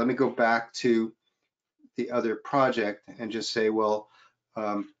thing. So let me go back to the other project and just say, well,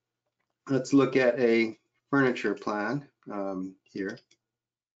 let's look at a furniture plan here.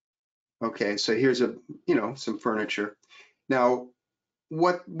 Okay, so here's some furniture. Now,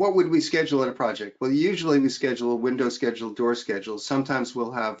 what would we schedule in a project? Well, usually we schedule a window schedule, door schedule. Sometimes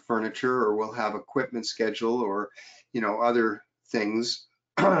we'll have furniture or we'll have equipment schedule or, other things.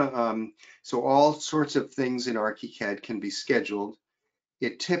 So all sorts of things in ArchiCAD can be scheduled.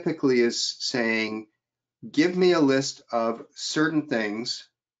 It typically is saying, give me a list of certain things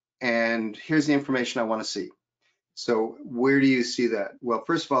and here's the information I want to see. So where do you see that? Well,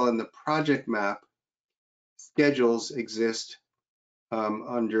 first of all, in the project map, schedules exist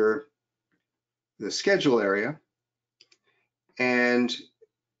under the schedule area. And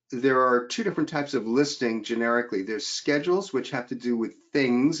there are two different types of listing generically. There's schedules, which have to do with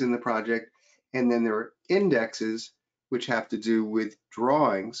things in the project. And then there are indexes, which have to do with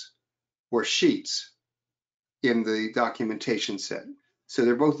drawings or sheets in the documentation set. So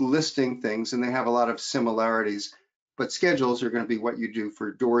they're both listing things and they have a lot of similarities, but schedules are going to be what you do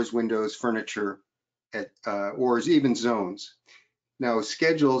for doors, windows, furniture, or even zones. Now,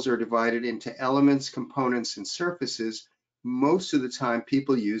 schedules are divided into elements, components, and surfaces. Most of the time,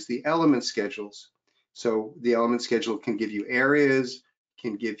 people use the element schedules. So the element schedule can give you areas,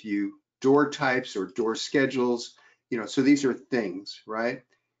 can give you door types or door schedules. So these are things, right?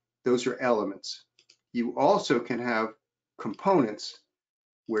 Those are elements. You also can have components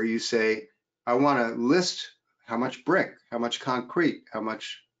where you say, I want to list how much brick, how much concrete, how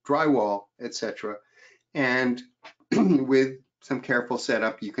much drywall, etc. And with some careful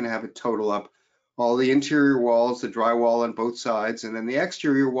setup, you can have it total up all the interior walls, the drywall on both sides, and then the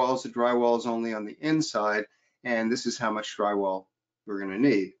exterior walls, the drywall is only on the inside, and this is how much drywall we're going to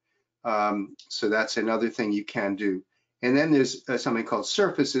need. So that's another thing you can do. And then there's something called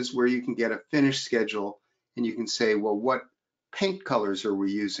surfaces where you can get a finish schedule and you can say, well, what paint colors are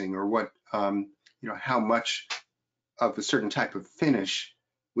we using or what, how much of a certain type of finish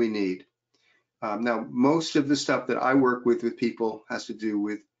we need. Now, most of the stuff that I work with people has to do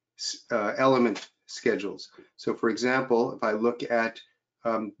with element schedules. So for example, if I look at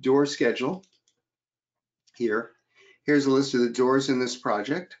door schedule here, here's a list of the doors in this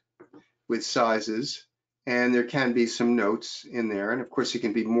project with sizes, and there can be some notes in there. And of course, it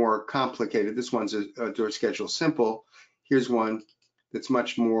can be more complicated. This one's a door schedule simple. Here's one that's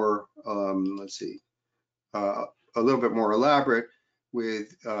much more, let's see, a little bit more elaborate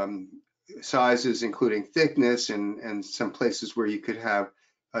with sizes, including thickness and some places where you could have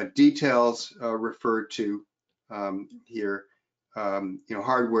details referred to here,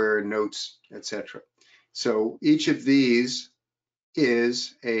 hardware, notes, etc. So each of these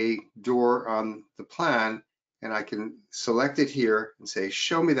is a door on the plan, and I can select it here and say,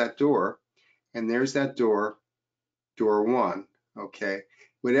 show me that door. And there's that door, door one, okay?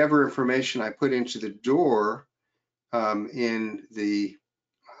 Whatever information I put into the door in the,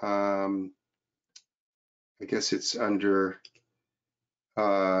 I guess it's under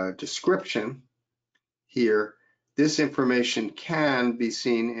description here, this information can be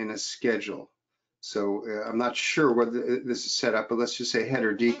seen in a schedule. So I'm not sure whether this is set up, but let's just say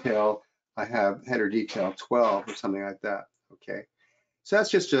header detail. I have header detail 12 or something like that. Okay, so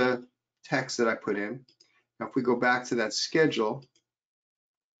that's just a text that I put in. Now, if we go back to that schedule,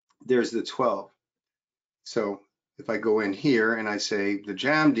 there's the 12. So if I go in here and I say the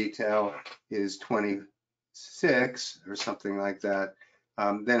jam detail is 26 or something like that,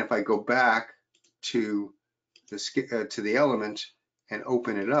 then if I go back to the element and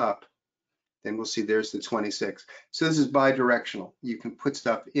open it up, then we'll see there's the 26. So this is bi-directional. You can put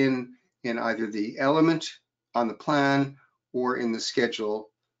stuff in either the element on the plan or in the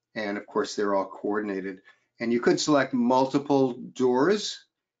schedule. And of course, they're all coordinated. And you could select multiple doors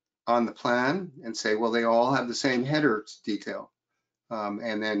on the plan and say, well, they all have the same header detail.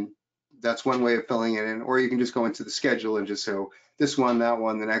 And then that's one way of filling it in. Or you can just go into the schedule and just say, oh, this one, that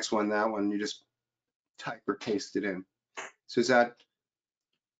one, the next one, that one. You just type or paste it in. So is that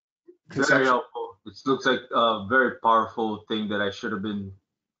very helpful? It looks like a very powerful thing that I should have been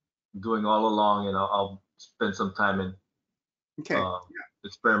doing all along, and I'll spend some time and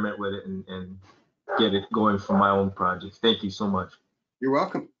experiment with it and get it going for my own projects. Thank you so much. You're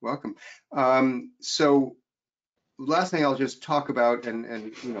welcome, welcome. So last thing I'll just talk about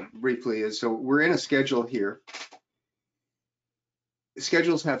and briefly is, so we're in a schedule here.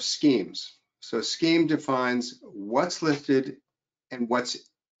 Schedules have schemes. So a scheme defines what's listed and what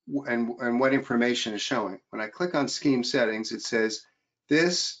information is showing. When I click on scheme settings, it says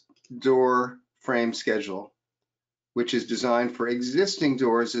this door frame schedule, which is designed for existing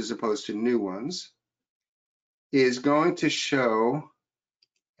doors as opposed to new ones, is going to show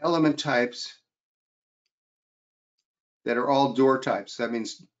element types that are all door types. That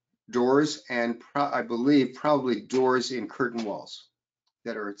means doors and I believe probably doors in curtain walls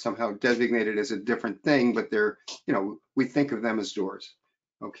that are somehow designated as a different thing, but they're, we think of them as doors.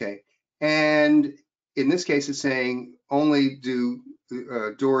 Okay. And in this case, it's saying only do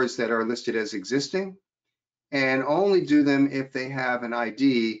doors that are listed as existing, and only do them if they have an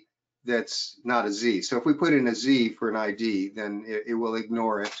ID that's not a Z. So if we put in a Z for an ID, then it will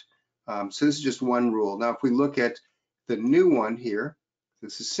ignore it. So this is just one rule. Now, if we look at the new one here,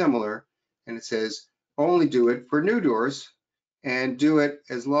 this is similar, and it says only do it for new doors, and do it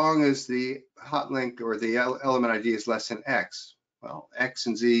as long as the hot link or the element ID is less than X. Well, X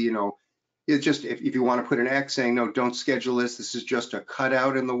and Z, it's just if you want to put an X saying, no, don't schedule this. This is just a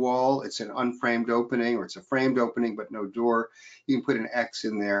cutout in the wall. It's an unframed opening, or it's a framed opening, but no door. You can put an X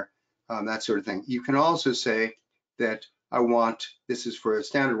in there, that sort of thing. You can also say that I want, this is for a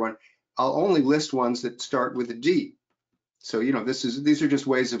standard one, I'll only list ones that start with a D. So, these are just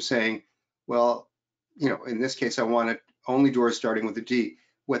ways of saying, well, in this case, I want it only doors starting with a D.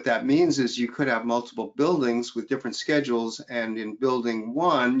 What that means is you could have multiple buildings with different schedules, and in building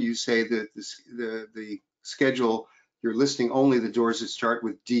one, you say that the schedule, you're listing only the doors that start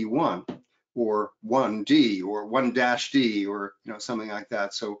with D1 or 1D or 1-D or something like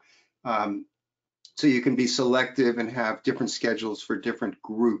that. So so you can be selective and have different schedules for different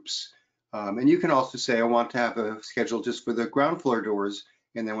groups. And you can also say, I want to have a schedule just for the ground floor doors,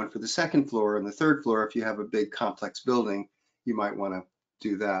 and then one for the second floor and the third floor. If you have a big complex building, you might want to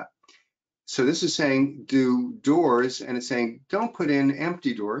do that. So this is saying do doors, and it's saying don't put in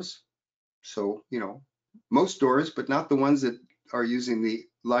empty doors. So, most doors, but not the ones that are using the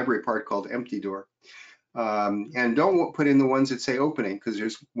library part called empty door. And don't put in the ones that say opening, because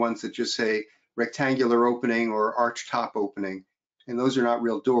there's ones that just say rectangular opening or arch top opening. And those are not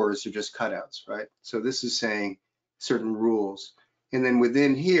real doors, they're just cutouts, right? So this is saying certain rules. And then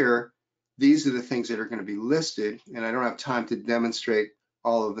within here, these are the things that are going to be listed. And I don't have time to demonstrate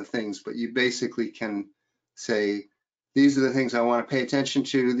all of the things, but you basically can say, these are the things I want to pay attention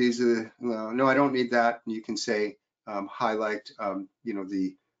to. These are the, no, I don't need that. And you can say, highlight,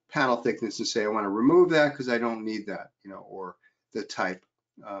 the panel thickness and say, I want to remove that because I don't need that, or the type.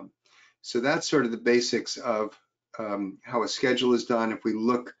 So that's sort of the basics of how a schedule is done. If we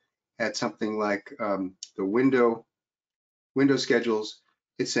look at something like the window schedules,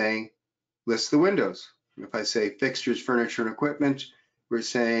 it's saying list the windows. If I say fixtures, furniture, and equipment, we're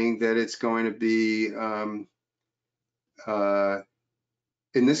saying that it's going to be, in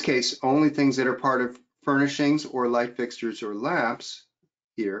this case, only things that are part of furnishings or light fixtures or lamps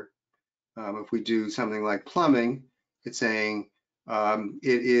here. If we do something like plumbing, it's saying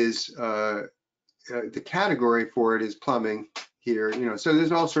it is the category for it is plumbing here. So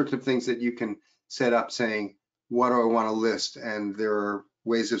there's all sorts of things that you can set up saying, what do I want to list? And there are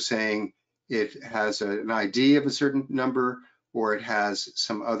ways of saying it has an ID of a certain number, or it has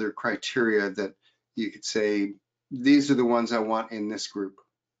some other criteria that you could say, these are the ones I want in this group.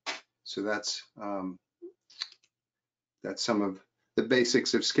 So that's some of the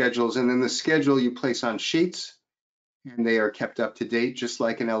basics of schedules. And then the schedule you place on sheets, and they are kept up to date, just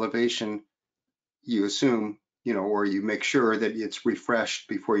like an elevation. You assume, or you make sure that it's refreshed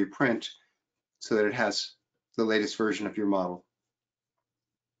before you print so that it has the latest version of your model.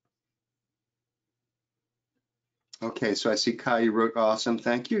 Okay, so I see Kai, you wrote awesome.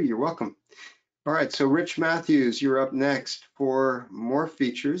 Thank you. You're welcome. All right, so Rich Matthews, you're up next for more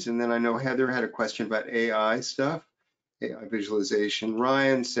features. And then I know Heather had a question about AI stuff, AI visualization.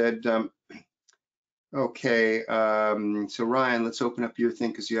 Ryan said, okay, so Ryan, let's open up your thing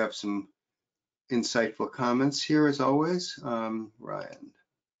because you have some insightful comments here as always. Ryan,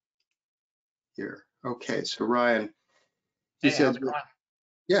 here. Okay, so Ryan, you Hey, said, how's it going?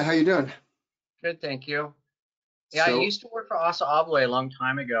 yeah, how you doing? Good, thank you. Yeah, I So, used to work for Assa Abloy a long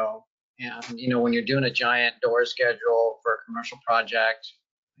time ago. And, when you're doing a giant door schedule for a commercial project,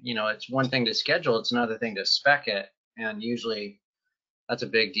 it's one thing to schedule, it's another thing to spec it. And usually that's a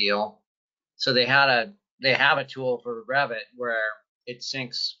big deal. So they have a tool for Revit where it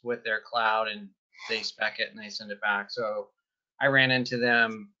syncs with their cloud and they spec it and they send it back. So I ran into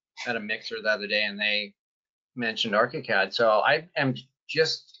them at a mixer the other day and they mentioned ArchiCAD. So I am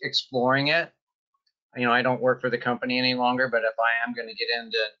just exploring it. You know, I don't work for the company any longer, but if I am going to get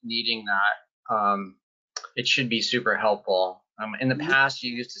into needing that, it should be super helpful. In the past,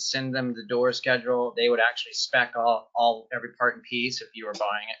 you used to send them the door schedule. They would actually spec every part and piece if you were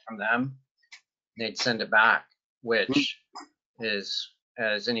buying it from them. They'd send it back, which is,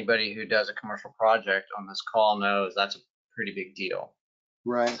 as anybody who does a commercial project on this call knows, that's a pretty big deal.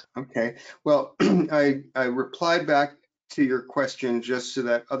 Right. Okay. Well, I replied back to your question just so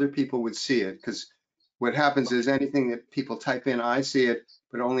that other people would see it, because what happens is anything that people type in, I see it,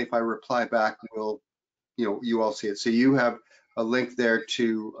 but only if I reply back will, you all see it. So you have a link there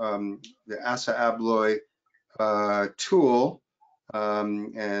to the ASA Abloy tool,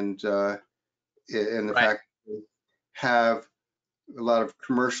 and the Right. fact that we have a lot of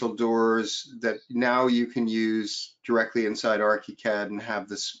commercial doors that now you can use directly inside ArchiCAD and have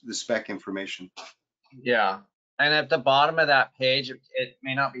the spec information. Yeah. And at the bottom of that page, it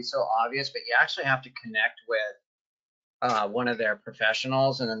may not be so obvious, but you actually have to connect with one of their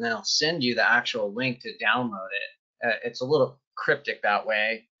professionals, and then they'll send you the actual link to download it. It's a little cryptic that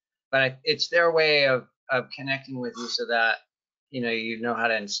way, but it's their way of connecting with you so that you know how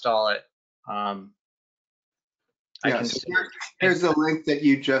to install it. I can So see. here's the link that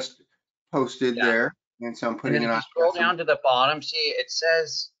you just posted there, and so I'm And putting then it if on. you scroll down to the bottom, see it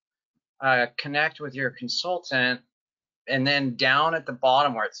says connect with your consultant, and then down at the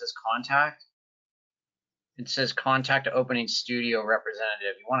bottom where it says contact, it says contact opening studio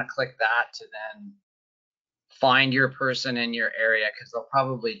representative. You want to click that to then find your person in your area, because they'll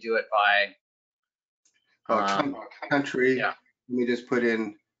probably do it by Country. yeah. Let me just put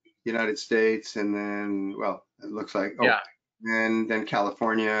in United States, and then, well, it looks like, and then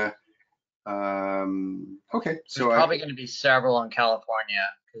California. Okay, so there's probably going to be several in California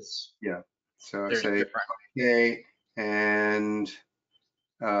because so I there's say different. okay, and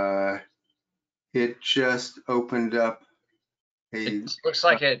it just opened up It looks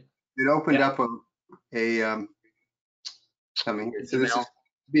like it opened up a something here. So this is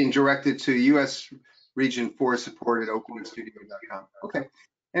being directed to US Region 4 support at openingstudio.com. Okay.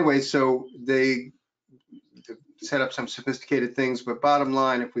 Anyway, so they set up some sophisticated things, but bottom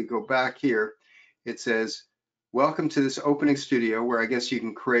line, if we go back here, it says, welcome to this opening studio, where I guess you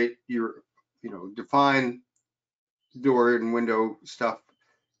can create your, define door and window stuff.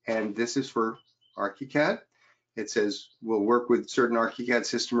 And this is for ArchiCAD. It says we'll work with certain ArchiCAD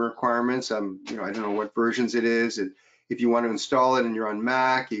system requirements. I don't know what versions it is. If you want to install it and you're on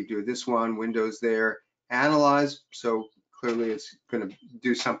Mac, you do this one, Windows there. Analyze, so clearly it's going to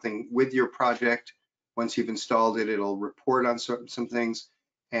do something with your project. Once you've installed it, it'll report on some things.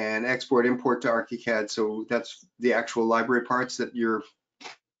 And export, import to ArchiCAD. So that's the actual library parts that you're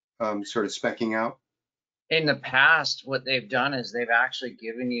sort of speccing out. In the past, what they've done is they've actually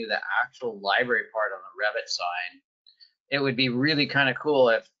given you the actual library part on the Revit side. It would be really kind of cool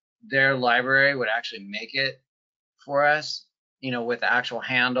if their library would actually make it for us, with the actual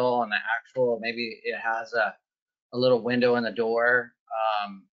handle and the actual, maybe it has a little window in the door.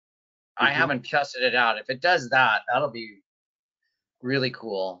 I haven't tested it out. If it does that, that'll be really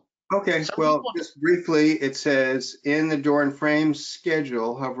cool. Okay, well, just briefly, it says in the door and frame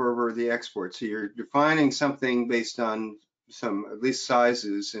schedule, hover over the export. So you're defining something based on some, at least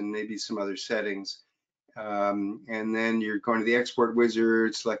sizes and maybe some other settings. And then you're going to the export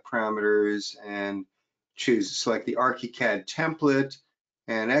wizard, select parameters, and select the ArchiCAD template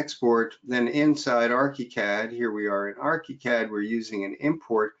and export. Then inside ArchiCAD, here we are in ArchiCAD, we're using an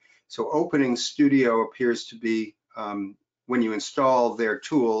import. So Opening Studio appears to be, when you install their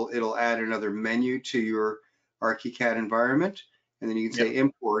tool, it'll add another menu to your ArchiCAD environment, and then you can say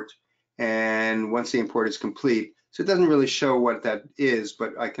import, and once the import is complete, so it doesn't really show what that is,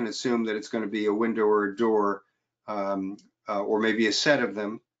 but I can assume that it's going to be a window or a door, or maybe a set of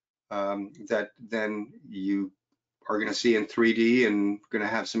them, that then you are going to see in 3D and going to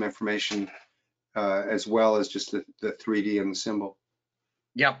have some information as well as just the 3D and the symbol.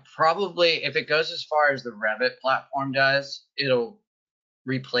 Yeah, probably if it goes as far as the Revit platform does, it'll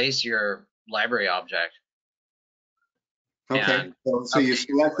replace your library object. Okay, so you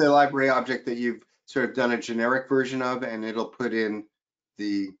select the library object that you've sort of done a generic version of, and it'll put in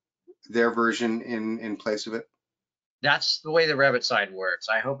their version in place of it. That's the way the Revit side works.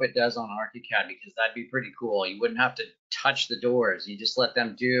 I hope it does on ArchiCAD, because that'd be pretty cool. You wouldn't have to touch the doors. You just let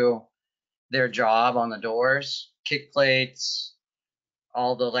them do their job on the doors, kick plates,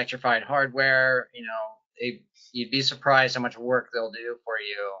 all the electrified hardware. You'd be surprised how much work they'll do for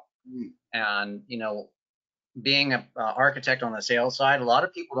you And, being an architect on the sales side, a lot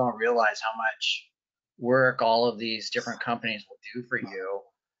of people don't realize how much work all of these different companies will do for you.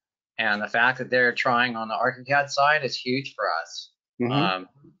 And the fact that they're trying on the ArchiCAD side is huge for us.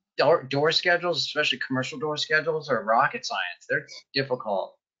 Door schedules, especially commercial door schedules, are rocket science. They're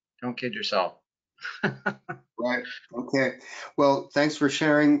difficult. Don't kid yourself. Right. Okay. Well, thanks for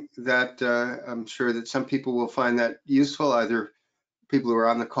sharing that. I'm sure that some people will find that useful, either people who are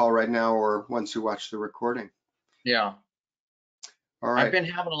on the call right now or ones who watch the recording. Yeah. All right. I've been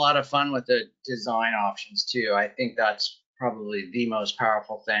having a lot of fun with the design options too. I think that's probably the most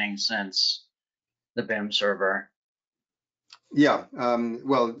powerful thing since the BIM server. Yeah.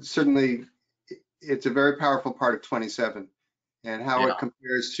 Well, certainly it's a very powerful part of 27, and how it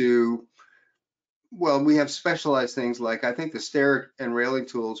compares to, well, we have specialized things like, I think the stair and railing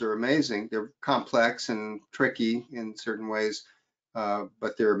tools are amazing. They're complex and tricky in certain ways,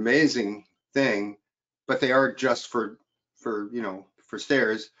 but they're amazing thing. But they are just for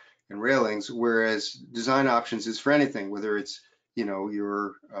stairs and railings, whereas design options is for anything, whether it's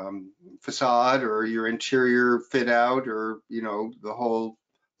your facade or your interior fit out, or the whole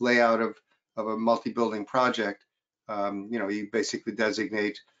layout of a multi-building project. You basically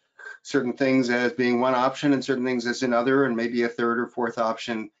designate certain things as being one option and certain things as another, and maybe a third or fourth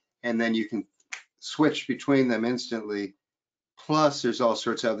option, and then you can switch between them instantly. Plus, there's all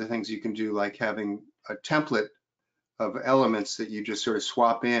sorts of other things you can do, like having a template of elements that you just sort of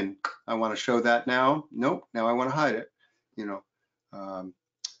swap in. I want to show that now. Nope, now I want to hide it.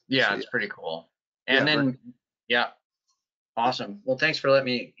 Yeah, it's pretty cool. And then, awesome. Well, thanks for letting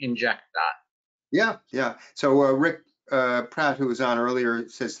me inject that. Yeah. So Rick Pratt, who was on earlier,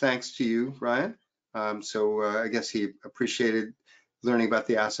 says thanks to you, Ryan. So I guess he appreciated learning about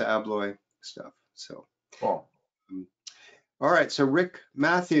the ASSA Abloy stuff. So cool. All right, so Rick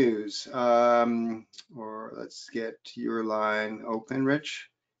Matthews, or let's get your line open, Rich,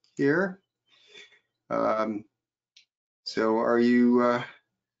 here. So are you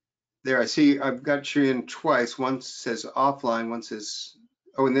there? I see I've got you in twice. One says offline, one says,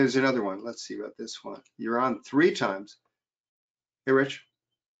 oh, and there's another one. Let's see about this one. You're on 3 times. Hey, Rich.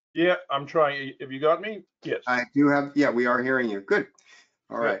 Yeah, I'm trying. Have you got me? Yes. I do have, yeah, we are hearing you. Good.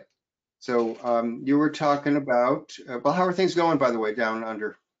 All right. So you were talking about, well, how are things going, by the way, down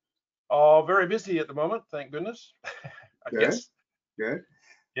under? Oh, very busy at the moment, thank goodness. I guess. Good.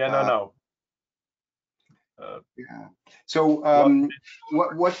 Yeah, no. Yeah. So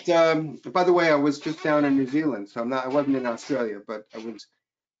what by the way, I was just down in New Zealand, so I wasn't in Australia, but I was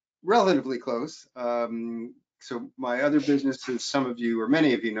relatively close. So my other business, as some of you or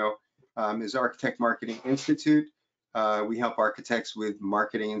many of you know, is Architect Marketing Institute. We help architects with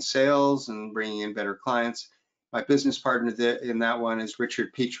marketing and sales and bringing in better clients. My business partner in that one is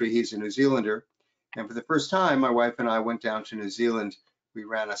Richard Petrie. He's a New Zealander. And for the first time, my wife and I went down to New Zealand. We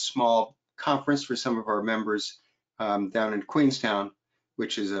ran a small conference for some of our members down in Queenstown,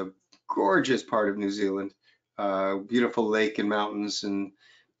 which is a gorgeous part of New Zealand. Beautiful lake and mountains, and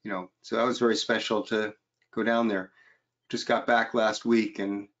so that was very special to go down there. Just got back last week,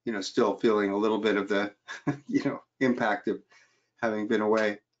 and still feeling a little bit of the impact of having been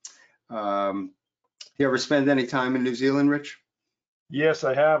away. You ever spend any time in New Zealand, Rich? Yes,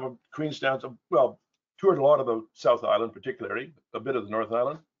 I have. Queenstown's, well, toured a lot of the South Island, particularly a bit of the North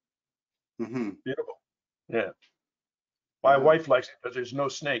Island. Beautiful. Yeah. My wife likes it because there's no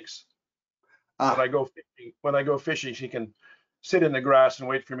snakes. When I go fishing, she can sit in the grass and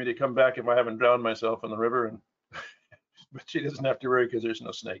wait for me to come back if I haven't drowned myself in the river, and but she doesn't have to worry because there's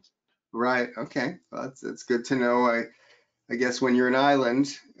no snakes. Right. Okay. Well, that's good to know. I guess when you're an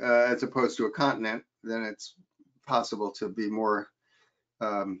island as opposed to a continent, then it's possible to be more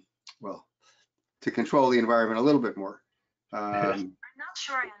well, to control the environment a little bit more. I'm not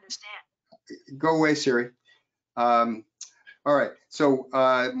sure I understand. Go away, Siri. All right, so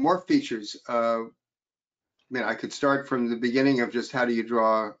more features. I mean, I could start from the beginning of just how do you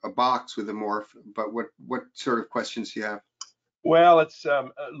draw a box with a morph, but what sort of questions do you have? Well, it's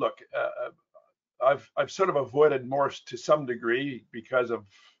look, I've sort of avoided morphs to some degree because of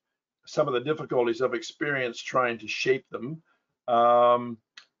some of the difficulties I've experienced trying to shape them.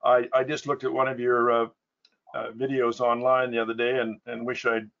 I just looked at one of your videos online the other day and wish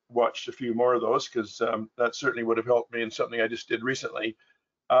I'd watched a few more of those, because that certainly would have helped me in something I just did recently.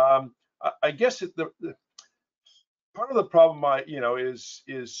 I guess the part of the problem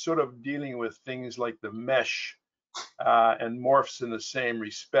is sort of dealing with things like the mesh and morphs in the same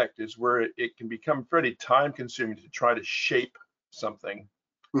respect, is where it can become pretty time consuming to try to shape something.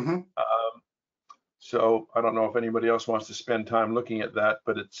 So I don't know if anybody else wants to spend time looking at that,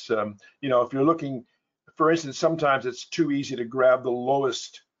 but it's, you know, if you're looking, for instance, sometimes it's too easy to grab the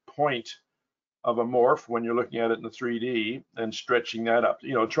lowest point of a morph when you're looking at it in the 3D and stretching that up,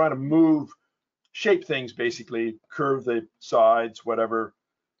 you know, trying to move, shape things, basically curve the sides, whatever,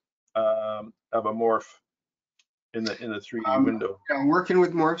 of a morph in the 3D window. Yeah, working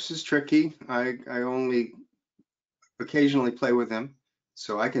with morphs is tricky. I only occasionally play with them,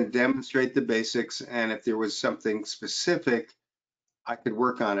 so I can demonstrate the basics, and if there was something specific, I could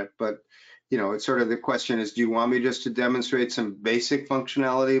work on it. But you know, it's sort of the question is, do you want me just to demonstrate some basic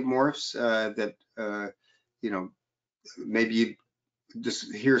functionality of morphs that you know, maybe you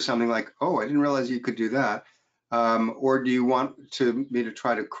just hear something like, oh, I didn't realize you could do that. Or do you want me to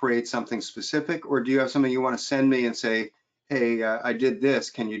try to create something specific, or do you have something you want to send me and say, hey, I did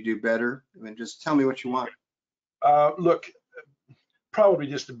this, can you do better? I mean, just tell me what you want. Look, probably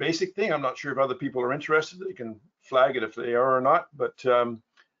just a basic thing. I'm not sure if other people are interested. They can flag it if they are or not, but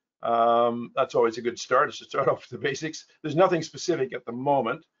that's always a good start, is to start off with the basics. There's nothing specific at the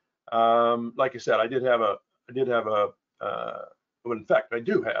moment. Like I said, I in fact,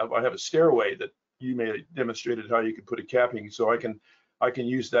 I have a stairway that you may have demonstrated how you could put a capping, so I can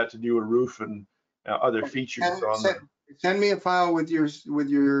use that to do a roof and other features on the. Send me a file with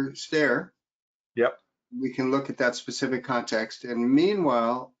your stair. Yep. We can look at that specific context, and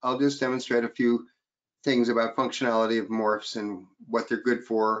meanwhile, I'll just demonstrate a few things about functionality of morphs and what they're good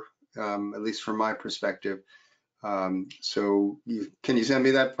for, at least from my perspective. So can you send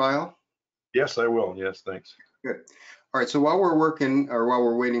me that file? Yes, I will. Yes, thanks. Good. All right, so while we're working, or while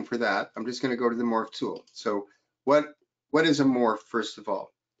we're waiting for that, I'm just going to go to the morph tool. So what is a morph, first of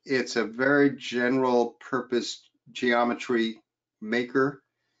all? It's a very general purpose geometry maker.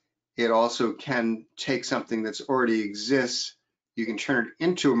 It also can take something that's already exists, you can turn it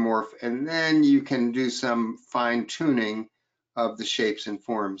into a morph, and then you can do some fine tuning of the shapes and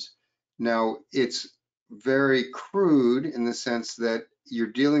forms. Now, it's very crude in the sense that you're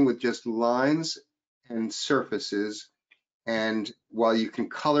dealing with just lines and surfaces. And while you can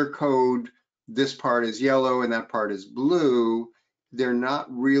color code, this part is yellow and that part is blue, they're not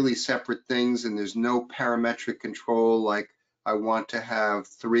really separate things, and there's no parametric control like I want to have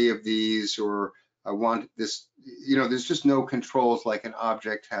 3 of these, or I want this, you know, there's just no controls like an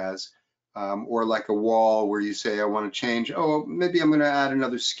object has, or like a wall where you say, I want to change, oh, maybe I'm going to add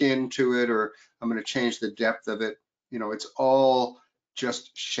another skin to it, or I'm going to change the depth of it. You know, it's all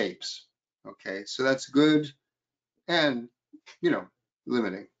just shapes. Okay, so that's good and, you know,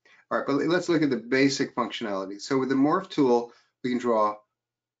 limiting. All right, but let's look at the basic functionality. So with the morph tool, we can draw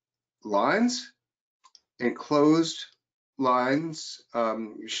lines, enclosed lines,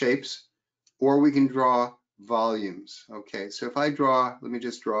 shapes, or we can draw volumes. Okay, so if I draw, let me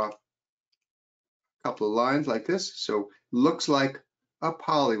just draw a couple of lines like this. So looks like a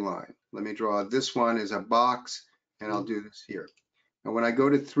polyline. Let me draw this one as a box, and I'll do this here. Now when I go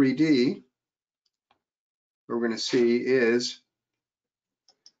to 3D, what we're going to see is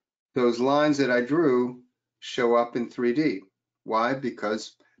those lines that I drew show up in 3D. Why?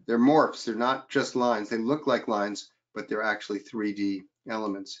 Because they're morphs. They're not just lines. They look like lines, but they're actually 3D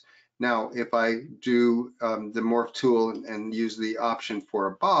elements. Now, if I do the morph tool and use the option for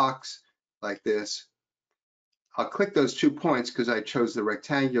a box like this, I'll click those 2 points because I chose the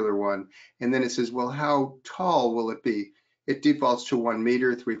rectangular one. And then it says, well, how tall will it be? It defaults to 1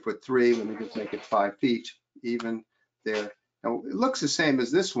 meter, 3'3". Let me just make it 5 feet even there. Now, it looks the same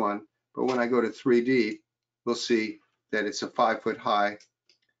as this one, but when I go to 3D, we'll see that it's a 5 foot high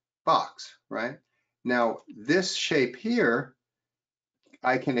box, right? Now, this shape here,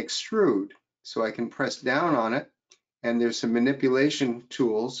 I can extrude. So I can press down on it, and there's some manipulation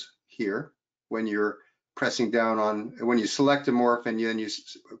tools here when you're pressing down on, when you select a morph and then you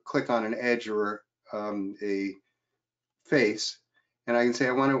click on an edge or a face, and I can say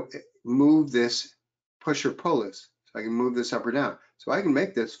I want to move this, push or pull this. So I can move this up or down. So I can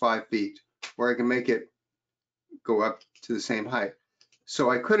make this 5 feet, or I can make it go up to the same height. So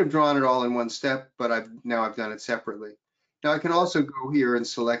I could have drawn it all in one step, but now I've done it separately. Now I can also go here and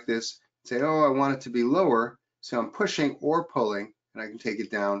select this, say, oh, I want it to be lower. So I'm pushing or pulling, and I can take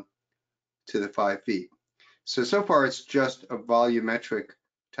it down to the 5 feet. So far it's just a volumetric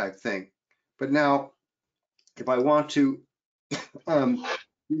type thing. But now, if I want to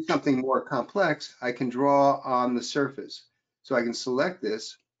do something more complex, I can draw on the surface. So I can select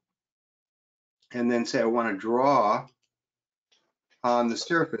this and then say I want to draw on the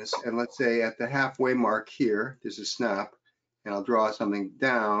surface. And let's say at the halfway mark here, there's a snap, and I'll draw something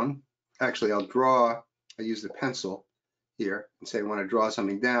down. Actually, I use the pencil here and say I want to draw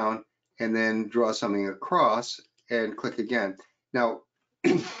something down, and then draw something across and click again. Now,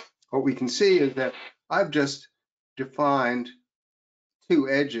 what we can see is that I've just defined two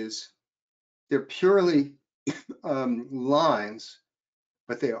edges. They're purely lines,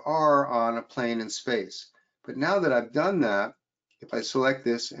 but they are on a plane in space. But now that I've done that, if I select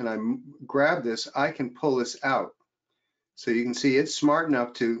this and I grab this, I can pull this out. So you can see it's smart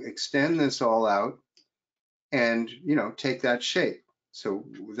enough to extend this all out and, you know, take that shape. So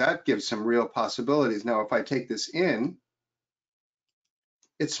that gives some real possibilities. Now, if I take this in,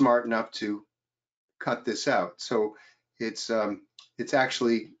 it's smart enough to cut this out. So it's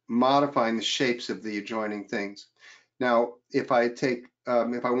actually modifying the shapes of the adjoining things. Now, if I take,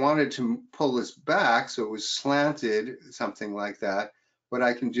 if I wanted to pull this back so it was slanted, something like that, what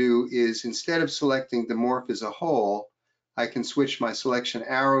I can do is instead of selecting the morph as a whole, I can switch my selection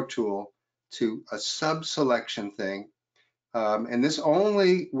arrow tool to a sub-selection thing. And this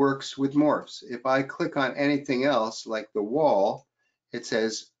only works with morphs. If I click on anything else, like the wall, it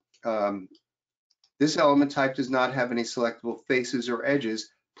says, this element type does not have any selectable faces or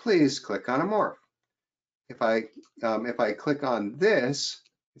edges. Please click on a morph. If I click on this,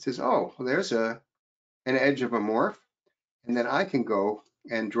 it says, oh, well, there's an edge of a morph. And then I can go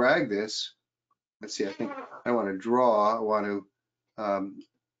and drag this. Let's see, I think I want to draw. I want to,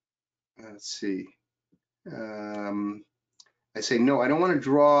 let's see. I say, no, I don't want to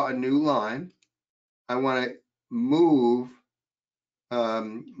draw a new line. I want to move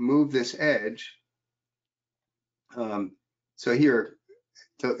this edge. So here,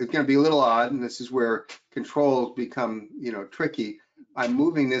 so it's going to be a little odd, and this is where controls become, you know, tricky. I'm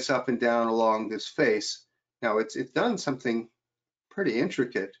moving this up and down along this face. Now it's done something pretty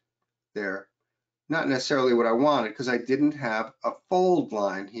intricate there. Not necessarily what I wanted because I didn't have a fold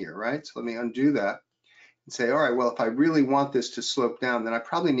line here, right? So let me undo that and say, all right, well, if I really want this to slope down, then I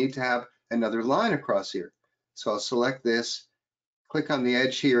probably need to have another line across here. So I'll select this, click on the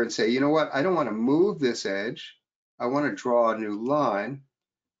edge here and say, you know what? I don't want to move this edge. I want to draw a new line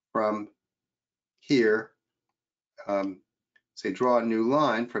from here. Say draw a new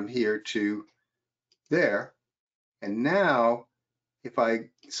line from here to there. And now if I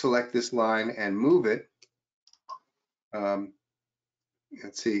select this line and move it,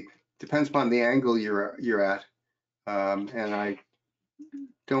 let's see, depends upon the angle you're at. And I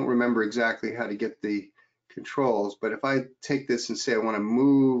don't remember exactly how to get the controls, but if I take this and say I want to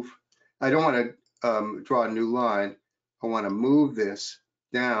move, I don't want to draw a new line, I want to move this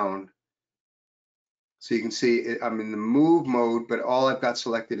down. So you can see I'm in the move mode, but all I've got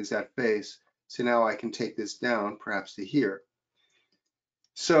selected is that face. So now I can take this down perhaps to here.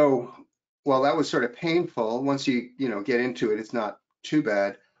 So while that was sort of painful, once you get into it, it's not too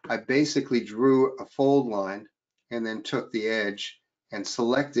bad. I basically drew a fold line and then took the edge and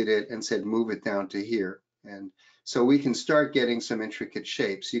selected it and said move it down to here. And so we can start getting some intricate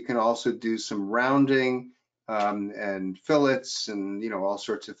shapes. You can also do some rounding and fillets and all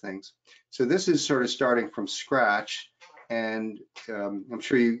sorts of things. So this is sort of starting from scratch, and I'm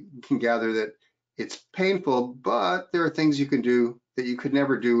sure you can gather that it's painful, but there are things you can do that you could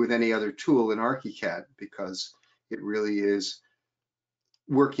never do with any other tool in ArchiCAD, because it really is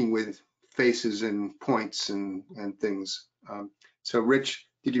working with faces and points and things. So Rich,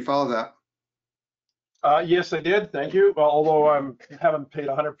 did you follow that? Yes, I did. Thank you. Well, although I haven't paid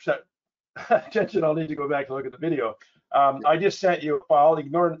 100% attention, I'll need to go back and look at the video. I just sent you a file.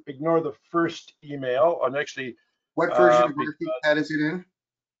 Ignore the first email. I'm actually. What version of ArchiCAD is it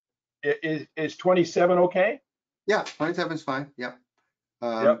in? Is 27 okay? Yeah, 27 is fine. Yep.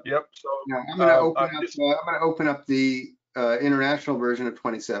 Yep. So now I'm going to open up the international version of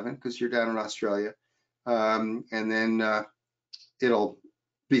 27 because you're down in Australia, and then it'll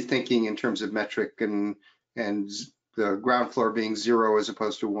be thinking in terms of metric and the ground floor being 0 as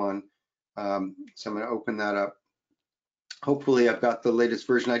opposed to 1. So I'm going to open that up. Hopefully I've got the latest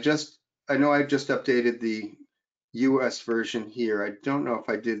version. I know I just updated the US version here. I don't know if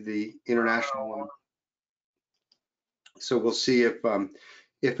I did the international one. So we'll see if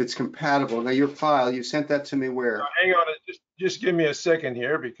it's compatible. Now your file, you sent that to me where? Hang on, just give me a second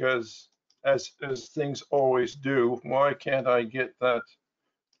here, because as things always do, why can't I get that?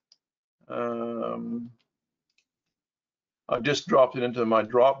 I've just dropped it into my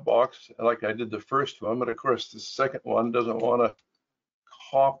Dropbox like I did the first one, but of course the second one doesn't want to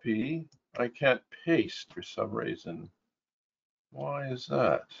copy. I can't paste for some reason. Why is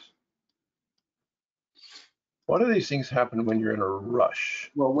that? Why do these things happen when you're in a rush?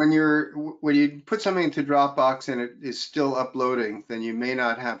 Well, when you put something into Dropbox and it is still uploading, then you may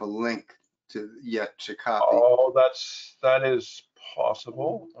not have a link yet to copy. Oh, that is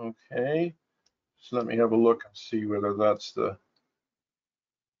possible. Okay, so let me have a look and see whether that's the,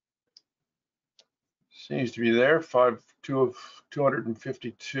 seems to be there,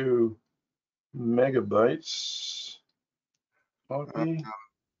 252 megabytes. Copy,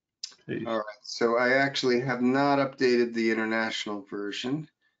 paste. All right, so I actually have not updated the international version.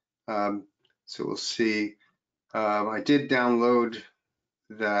 So we'll see. I did download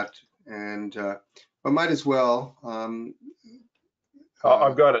that, and I might as well.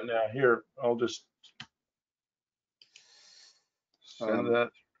 I've got it now. Here, I'll just send that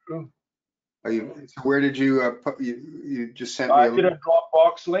through. So where did you you just sent me I a did link? a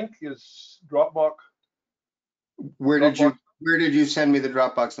Dropbox link. Is Dropbox? Where did you send me the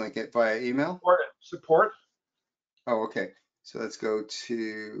Dropbox link? It via email? Support. Oh, okay. So let's go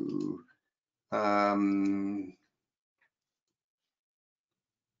to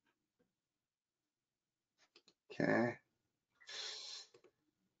okay.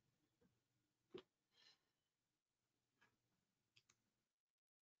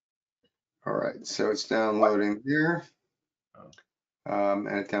 All right, so it's downloading here. And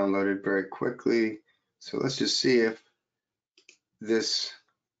it downloaded very quickly. So let's just see if this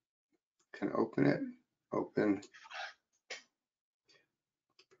can open it. Open.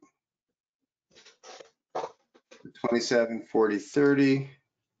 27, 40, 30.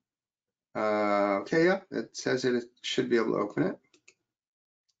 Okay, yeah, it says it should be able to open it.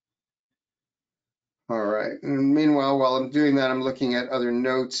 All right, and meanwhile, while I'm doing that, I'm looking at other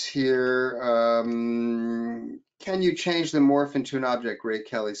notes here. Can you change the morph into an object? Ray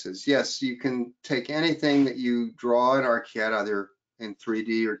Kelly says, yes, you can take anything that you draw in ArchiCAD, either in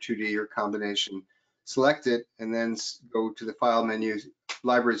 3D or 2D or combination, select it, and then go to the file menu,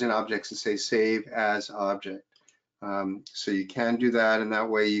 libraries and objects, and say save as object. So you can do that, and that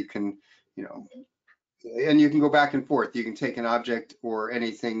way you can, you know, and you can go back and forth. You can take an object or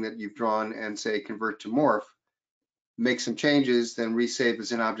anything that you've drawn and say convert to morph, make some changes, then resave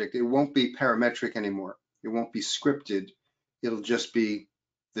as an object. It won't be parametric anymore. It won't be scripted. It'll just be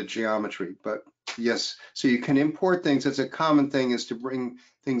the geometry. But yes, so you can import things. That's a common thing, is to bring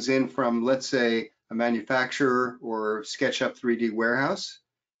things in from, let's say, a manufacturer or SketchUp 3D warehouse.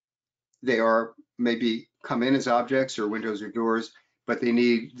 They are maybe come in as objects or windows or doors, but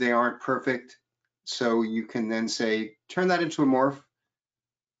they aren't perfect. So you can then say, turn that into a morph,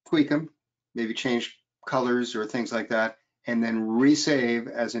 tweak them, maybe change colors or things like that, and then resave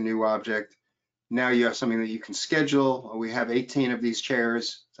as a new object. Now you have something that you can schedule. We have 18 of these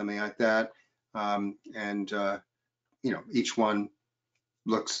chairs, something like that. You know, each one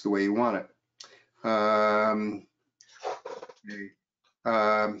looks the way you want it.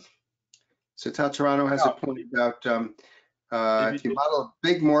 So Tal Toronto has a point about if you model a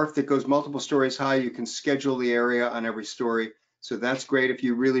big morph that goes multiple stories high, you can schedule the area on every story. So that's great if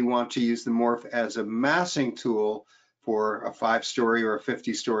you really want to use the morph as a massing tool for a 5-story or a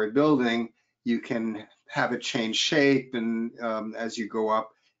 50-story building. You can have it change shape and as you go up,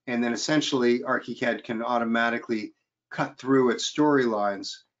 and then essentially ArchiCAD can automatically cut through its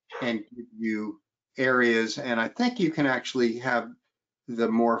storylines and give you areas. And I think you can actually have the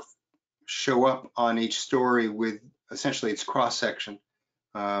morph show up on each story with essentially its cross section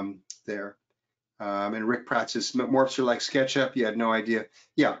there. And Rick Pratt says morphs are like SketchUp. You had no idea.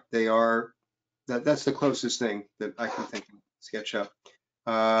 Yeah, they are. That's the closest thing that I can think of, SketchUp.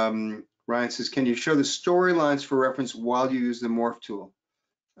 Ryan says, can you show the storylines for reference while you use the morph tool?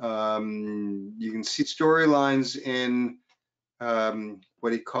 You can see storylines in what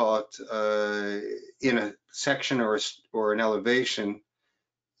do you call it, in a section or an elevation.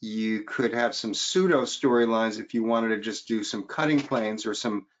 You could have some pseudo storylines if you wanted to just do some cutting planes or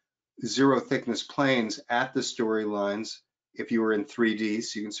some 0 thickness planes at the storylines if you were in 3D,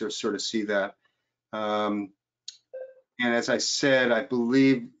 so you can sort of see that. And as I said, I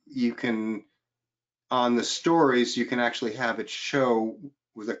believe you can, on the stories, you can actually have it show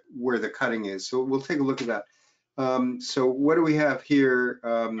where the cutting is. So we'll take a look at that. So what do we have here?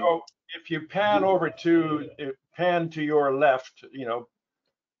 So if you pan over to, pan to your left, you know,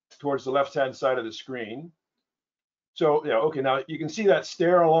 towards the left-hand side of the screen. So, yeah, okay, now you can see that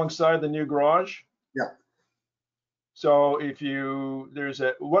stair alongside the new garage. Yeah. So if you,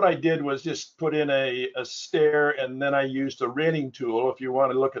 what I did was just put in a stair, and then I used a railing tool if you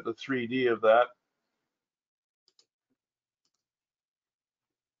want to look at the 3D of that.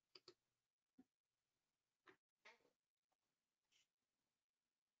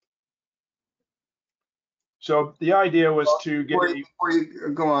 So the idea was to get before you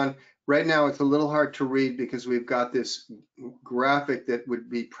go on, right now it's a little hard to read because we've got this graphic that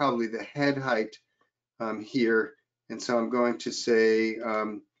would be probably the head height here, And so I'm going to say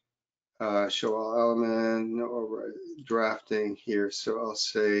show all element or drafting here. So I'll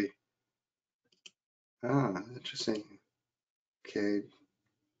say, interesting. Okay.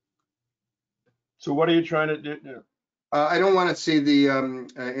 So what are you trying to do? I don't want to see the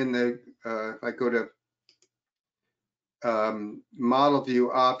in the if I go to model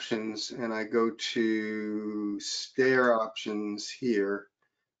view options and I go to stair options here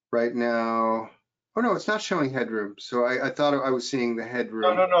right now. Oh no, it's not showing headroom. So I thought I was seeing the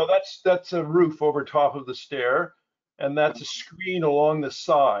headroom. No. That's a roof over top of the stair, and that's a screen along the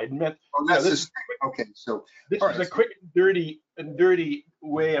side. Oh, that's the okay. So This all is right. a quick and dirty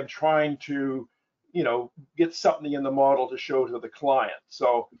way of trying to, get something in the model to show to the client.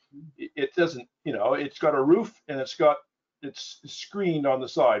 So it doesn't, it's got a roof and it's screened on the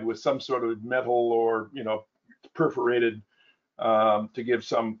side with some sort of metal or, perforated to give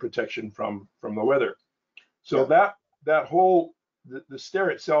some protection from the weather. So Yeah. that whole the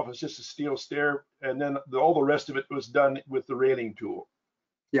stair itself is just a steel stair, and then all the rest of it was done with the railing tool.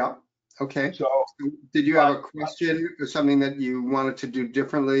 Yeah. Okay. So did you have a question or something that you wanted to do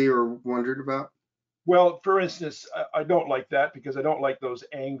differently or wondered about? well, for instance, I don't like that because I don't like those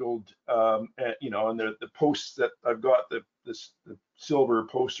angled, and the posts that I've got, the silver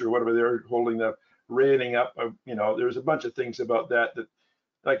post or whatever they're holding the railing up. There's a bunch of things about that,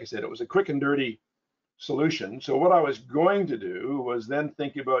 like I said, it was a quick and dirty solution. So what I was going to do was then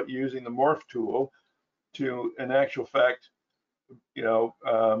think about using the morph tool to, in actual fact,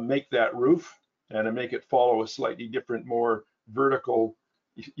 make that roof and to make it follow a slightly different, more vertical.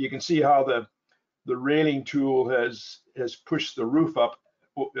 You can see how the railing tool has pushed the roof up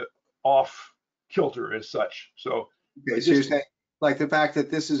off kilter as such. So Okay, so you're saying like the fact that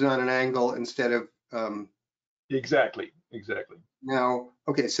this is on an angle instead of exactly. now.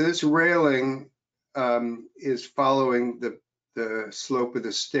 Okay, so this railing is following the slope of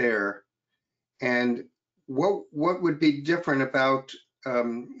the stair, and what would be different about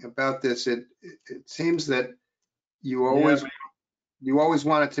this? It seems that you always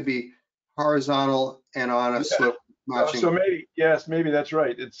want it to be horizontal and on a slope matching. So maybe that's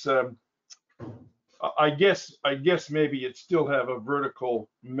right. It's I guess maybe it still have a vertical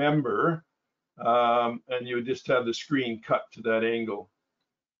member, and you would just have the screen cut to that angle.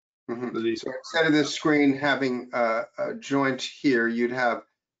 Mm-hmm. So instead of this screen having a joint here, you'd have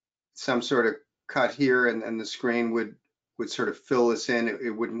some sort of cut here, and the screen would sort of fill this in. It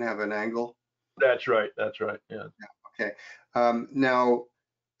wouldn't have an angle. That's right. Yeah. Okay. Now,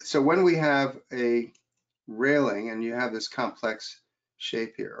 so when we have a railing and you have this complex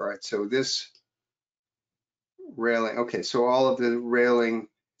shape here, all right, so this railing, okay, so all of the railing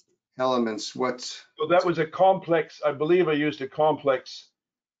elements, So that was a complex, I believe I used a complex,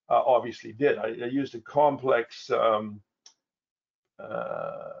 obviously did. I used a complex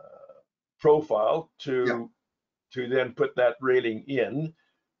profile to then put that railing in.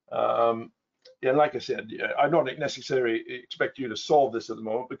 And like I said, I don't necessarily expect you to solve this at the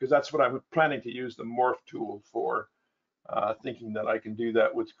moment because that's what I'm planning to use the morph tool for, thinking that I can do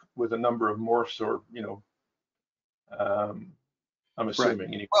that with a number of morphs or, I'm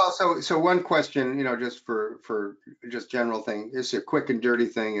assuming. Right. Well, so one question, just for just general thing, is a quick and dirty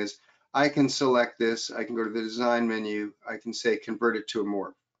thing is I can select this, I can go to the design menu, I can say convert it to a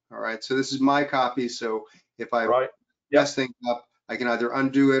morph. All right, so this is my copy. So if I mess things up, I can either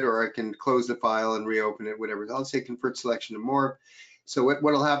undo it or I can close the file and reopen it, whatever. I'll say convert selection to morph. So what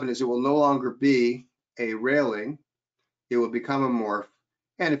will happen is it will no longer be a railing, it will become a morph.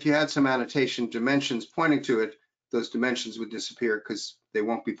 And if you had some annotation dimensions pointing to it, those dimensions would disappear because they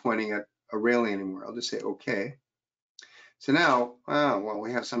won't be pointing at a railing anymore. I'll just say okay. So now, well,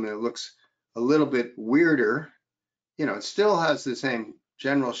 we have something that looks a little bit weirder. It still has the same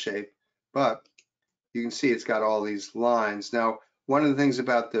general shape, but you can see it's got all these lines. Now, one of the things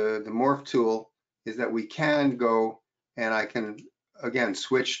about the morph tool is that we can go and I can, again,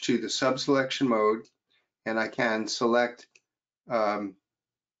 switch to the sub-selection mode and I can select, can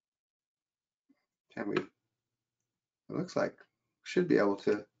we, it looks like should be able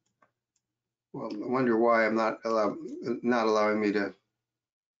to, well, I wonder why I'm not allowing me to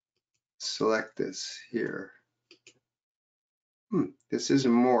select this here. This is a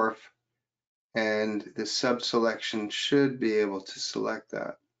morph and the sub selection should be able to select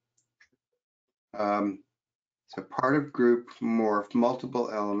that. So part of group morph, multiple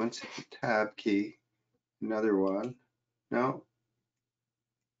elements, hit the tab key, another one. No.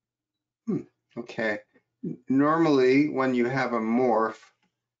 Okay. Normally when you have a morph,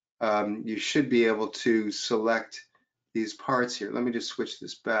 you should be able to select these parts here. Let me just switch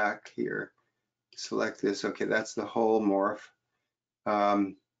this back here. select this. Okay, that's the whole morph.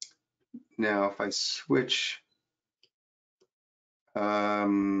 Now if I switch, so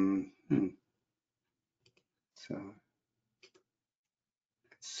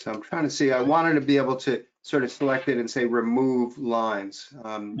I'm trying to see, I wanted to be able to sort of select it and say remove lines,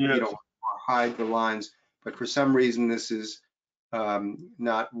 Yes. you know, or hide the lines, but for some reason this is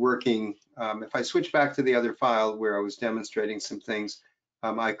not working. If I switch back to the other file where I was demonstrating some things,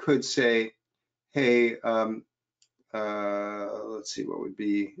 I could say, hey, let's see, what would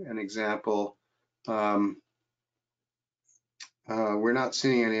be an example? We're not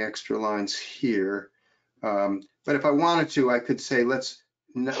seeing any extra lines here. But if I wanted to, I could say, let's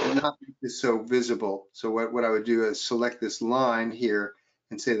not make this so visible. So what I would do is select this line here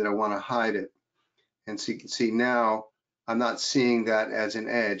and say that I want to hide it. And so you can see now I'm not seeing that as an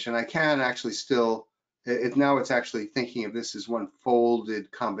edge. And I can actually still, now it's actually thinking of this as one folded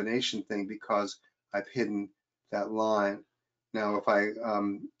combination thing because I've hidden that line. Now if I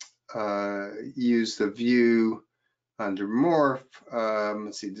use the view under morph,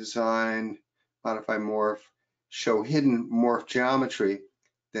 let's see, design, modify morph, show hidden morph geometry,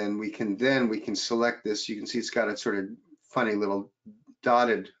 then we can select this. You can see it's got a sort of funny little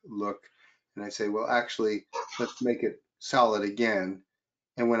dotted look. And I say, well, actually, let's make it solid again.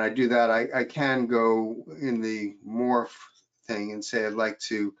 And when I do that, I can go in the morph thing and say I'd like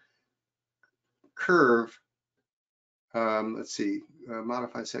to curve. Let's see,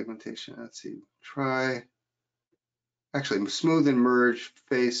 modify segmentation. Let's see, try. Actually, smooth and merge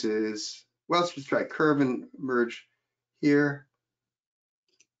faces. Well, let's just try curve and merge here.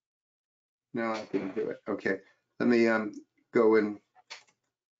 No, I didn't do it. Okay, let me go and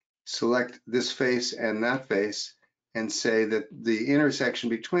select this face and that face and say that the intersection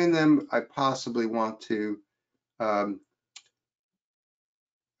between them, I possibly want to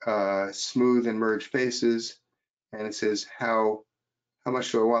smooth and merge faces. And it says how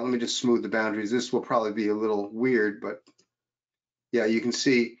much do I want? Let me just smooth the boundaries. This will probably be a little weird, but yeah, you can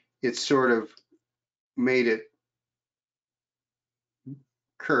see it's sort of made it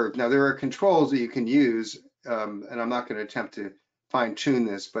curved. Now there are controls that you can use, and I'm not going to attempt to fine tune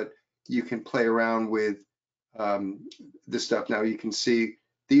this, but you can play around with this stuff. Now you can see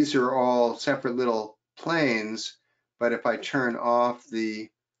these are all separate little planes, but if I turn off the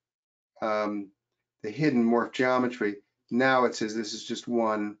hidden morph geometry, now it says this is just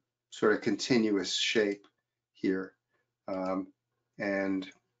one sort of continuous shape here. And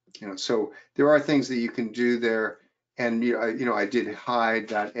so there are things that you can do there. And I did hide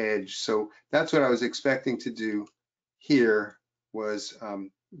that edge. So that's what I was expecting to do here was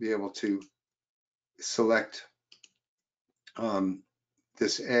be able to select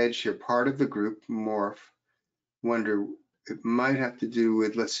this edge here, part of the group morph. Wonder, it might have to do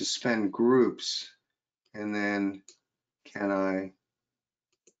with, let's suspend groups. And then can I,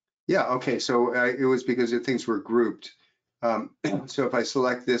 yeah, okay, so it was because the things were grouped. So if I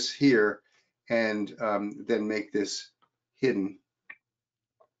select this here and then make this hidden,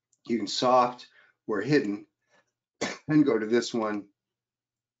 you can soft or hidden and go to this one,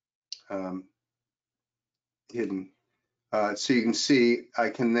 hidden. So you can see I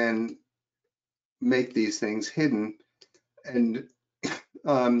can then make these things hidden, and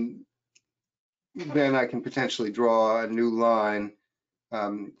then I can potentially draw a new line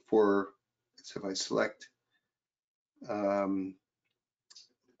for, so if I select, I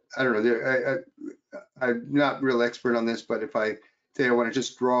don't know, I'm not real expert on this, but if I say I want to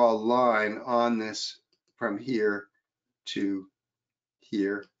just draw a line on this from here to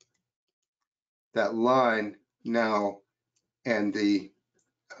here, that line now and the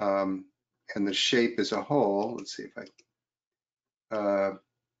shape as a whole, let's see if I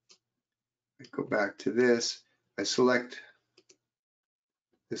go back to this, I select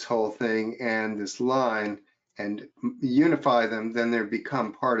this whole thing and this line and unify them, then they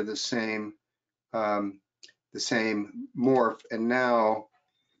become part of the same morph. And now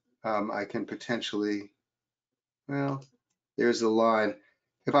I can potentially, well, there's the line.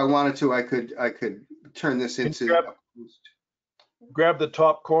 If I wanted to, I could turn this into grab the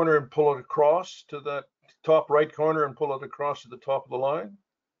top corner and pull it across to the top right corner and pull it across to the top of the line.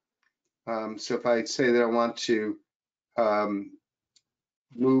 So if I say that I want to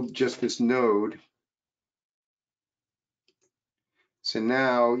move just this node, so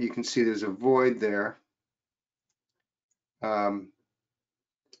now you can see there's a void there.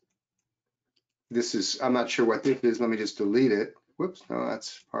 This is, I'm not sure what this is. Let me just delete it. Whoops, no,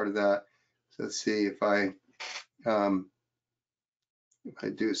 that's part of that. So let's see if I do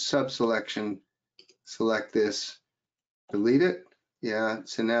a sub-selection, select this, delete it. Yeah,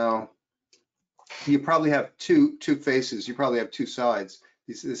 so now you probably have two faces. You probably have two sides.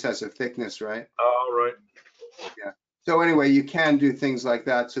 This has a thickness, right? All right. Yeah. So anyway, you can do things like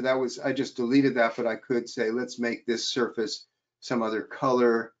that. So that was, I just deleted that, but I could say, let's make this surface some other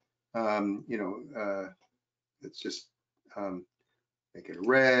color. Let's just make it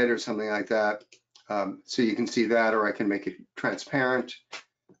red or something like that. So you can see that, or I can make it transparent.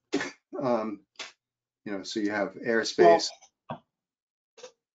 So you have airspace.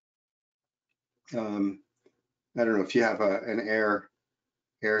 I don't know if you have an air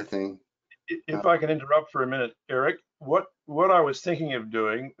thing. If I can interrupt for a minute, Eric, what I was thinking of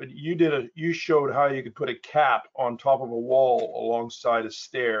doing, you showed how you could put a cap on top of a wall alongside a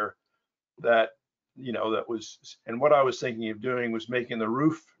stair that was, and what I was thinking of doing was making the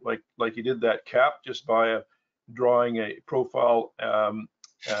roof like you did that cap just by drawing a profile and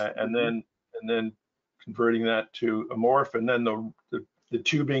then converting that to a morph, and then the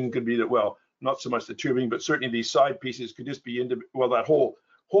tubing could be that, well, not so much the tubing, but certainly these side pieces could just be that whole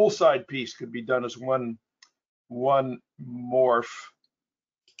side piece could be done as one morph.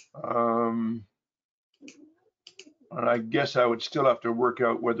 And I guess I would still have to work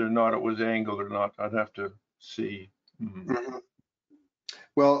out whether or not it was angled or not. I'd have to see. Mm-hmm.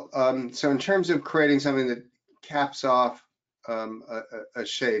 Well, so in terms of creating something that caps off a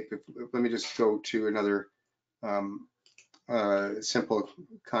shape, let me just go to another simple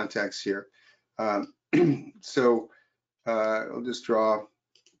context here. So I'll just draw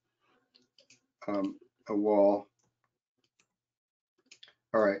a wall.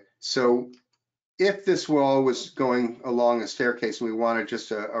 All right, so if this wall was going along a staircase and we wanted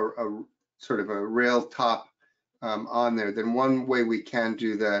just a sort of a rail top on there, then one way we can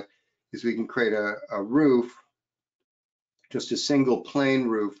do that is we can create a roof, just a single plane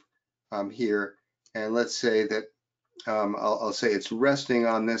roof here. And let's say that I'll say it's resting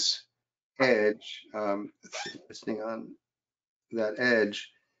on this edge, resting on that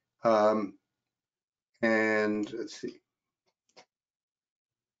edge. And let's see,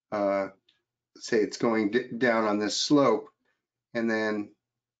 say it's going down on this slope, and then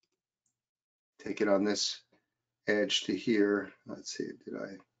take it on this edge to here. Let's see,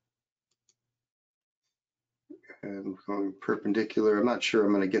 and going perpendicular. I'm not sure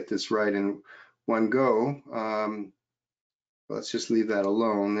I'm going to get this right in one go. Let's just leave that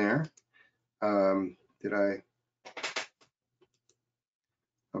alone there.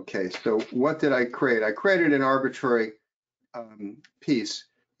 Okay, so what did I create? I created an arbitrary piece.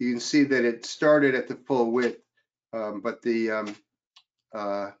 You can see that it started at the full width, but the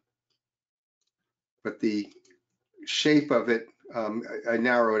shape of it, I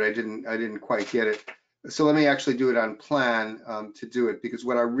narrowed. I didn't quite get it. So let me actually do it on plan to do it, because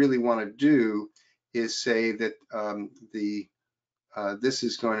what I really want to do is say that this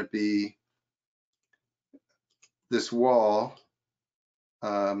is going to be this wall.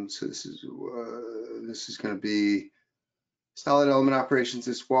 So this is going to be solid element operations.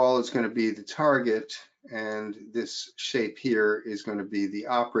 This wall is going to be the target, and this shape here is going to be the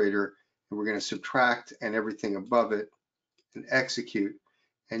operator. And we're going to subtract and everything above it and execute.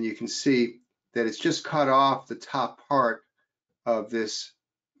 And you can see that it's just cut off the top part of this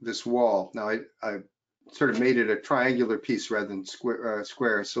wall. Now I sort of made it a triangular piece rather than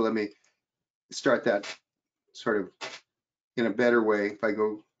square. So let me start that sort of in a better way. If I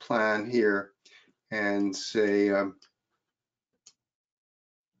go plan here and say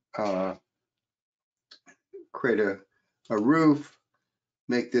create a roof,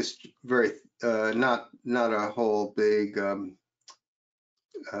 make this very not a whole big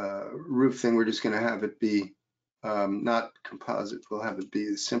roof thing. We're just going to have it be not composite. We'll have it be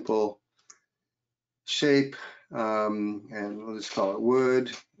a simple shape, and we'll just call it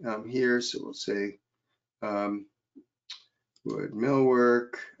wood here. So we'll say wood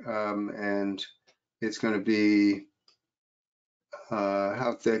millwork, and it's going to be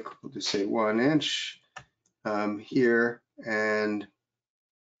how thick? We'll just say 1 inch here, and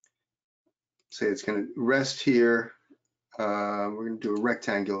say it's going to rest here. We're going to do a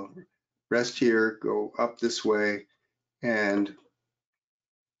rectangle. Rest here, go up this way, and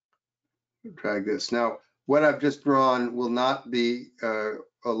drag this. Now, what I've just drawn will not be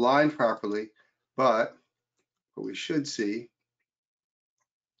aligned properly, but what we should see,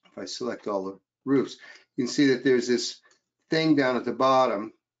 if I select all the roofs, you can see that there's this thing down at the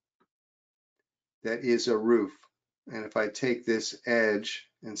bottom that is a roof. And if I take this edge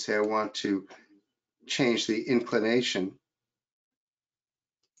and say I want to change the inclination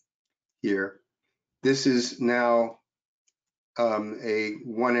here, this is now a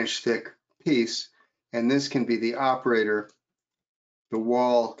 1 inch thick piece, and this can be the operator, the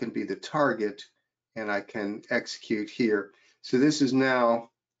wall can be the target, and I can execute here. So this is now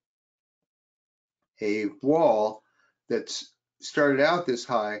a wall that's started out this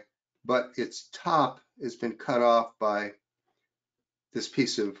high, but its top has been cut off by this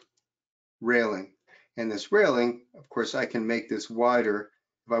piece of railing. And this railing, of course, I can make this wider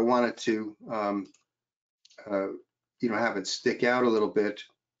if I wanted to, have it stick out a little bit,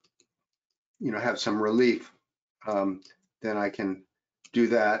 have some relief, then I can do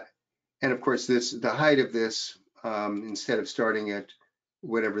that. And of course, the height of this, instead of starting at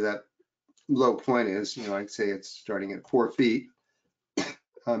whatever that low point is, I'd say it's starting at 4 feet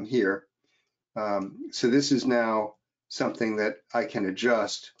here. So this is now something that I can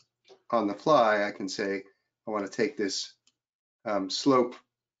adjust on the fly. I can say, I want to take this slope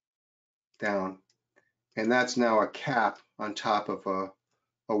down, and that's now a cap on top of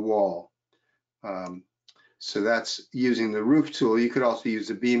a wall. So that's using the roof tool. You could also use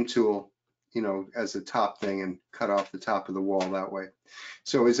the beam tool, as the top thing and cut off the top of the wall that way.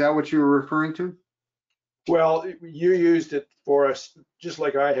 So is that what you were referring to? Well, you used it for us just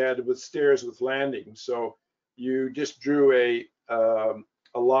like I had with stairs with landing. So you just drew a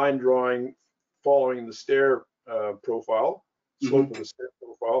line drawing following the stair profile, slope of the stair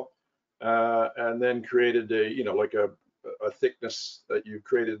profile, and then created like a thickness that you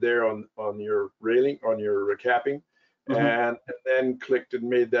created there on your railing, on your capping, and then clicked and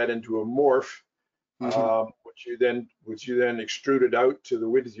made that into a morph, which you then extruded out to the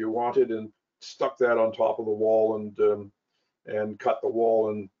width you wanted and stuck that on top of the wall and cut the wall,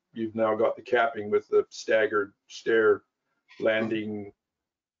 and you've now got the capping with the staggered stair landing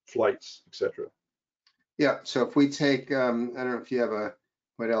flights, etc. Yeah, so if we take, I don't know if you have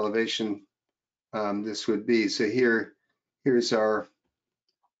what elevation this would be. So here's our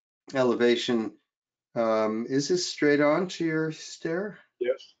elevation. Is this straight on to your stair?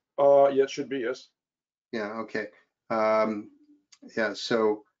 Yes. Yeah, it should be, yes. Yeah, okay. Yeah,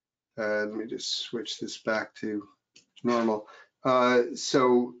 so let me just switch this back to normal.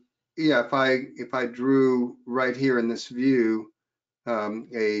 So yeah, if I drew right here in this view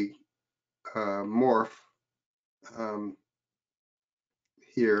a morph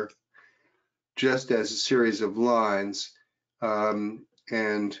here, just as a series of lines,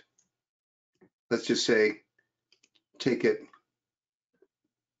 and let's just say take it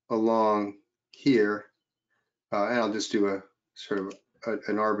along here, and I'll just do a sort of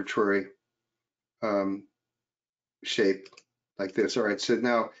an arbitrary shape like this. All right, so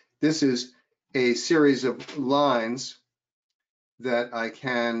now this is a series of lines that I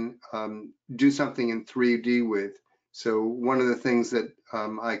can do something in 3D with. So one of the things that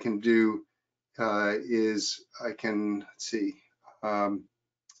I can do is I can, let's see, if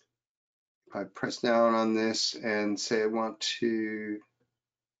I press down on this and say I want to,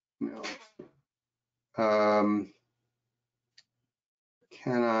 can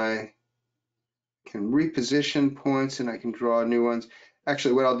reposition points and I can draw new ones.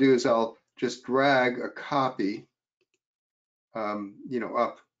 Actually, what I'll do is I'll just drag a copy,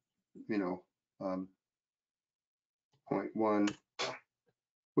 up, 0.1.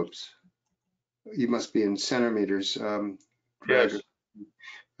 Whoops. You must be in centimeters. Yes.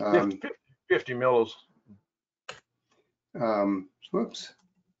 50 mils. Whoops.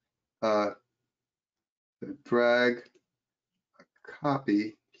 Drag a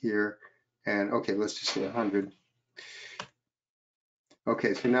copy here, and okay, let's just say 100.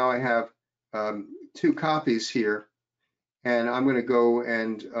 Okay, so now I have 2 copies here, and I'm going to go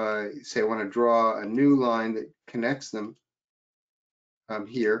and say I want to draw a new line that connects them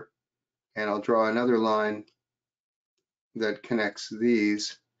here, and I'll draw another line that connects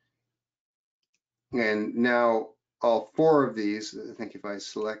these. And now all 4 of these, I think if I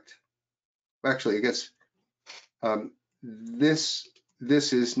select, actually, I guess this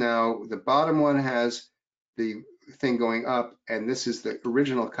is now, the bottom one has the thing going up, and this is the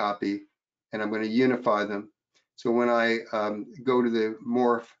original copy, and I'm going to unify them. So when I go to the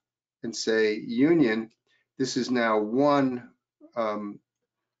morph and say union, this is now one.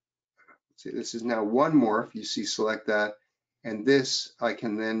 This is now one morph. You see, select that, and this I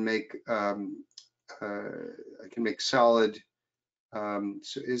can then make. I can make solid. So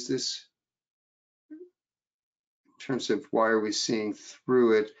is this, in terms of why are we seeing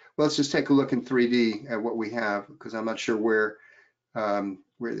through it? Well, let's just take a look in 3D at what we have, because I'm not sure where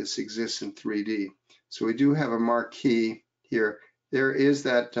this exists in 3D. So we do have a marquee here. There is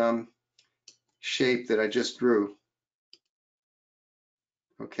that shape that I just drew.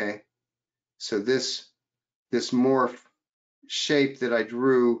 Okay, so this morph shape that I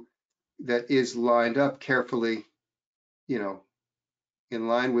drew that is lined up carefully, in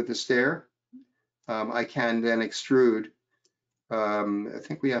line with the stair. I can then extrude. I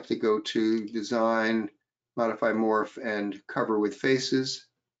think we have to go to design, modify morph, and cover with faces.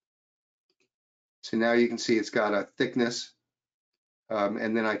 So now you can see it's got a thickness,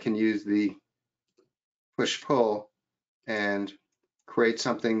 and then I can use the push pull and create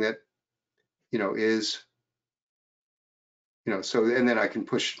something that, you know, is, you know, so, and then I can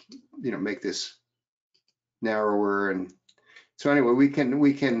push, you know, make this narrower. And so anyway, we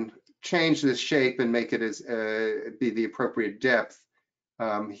can change this shape and make it as be the appropriate depth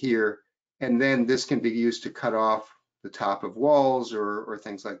here. And then this can be used to cut off the top of walls or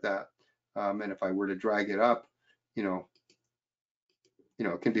things like that. And if I were to drag it up, you know,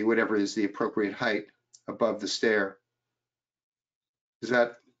 it can be whatever is the appropriate height above the stair. Is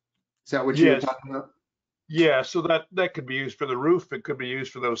that what you were Yes. talking about? Yeah, so that could be used for the roof. It could be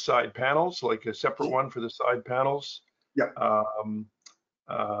used for those side panels, like a separate one for the side panels. Yep.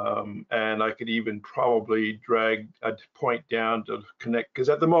 And I could even probably drag a point down to connect, because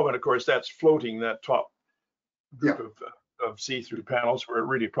at the moment, of course, that's floating, that top group of see-through panels, where it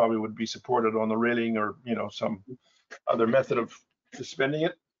really probably would be supported on the railing or, you know, some other method of suspending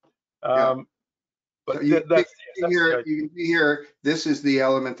it. But So you that's can see here, this is the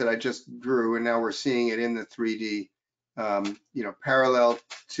element that I just drew, and now we're seeing it in the 3D, you know, parallel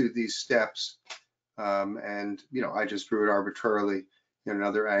to these steps. And, you know, I just drew it arbitrarily in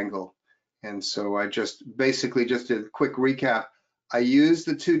another angle. And so I just basically, just a quick recap, I used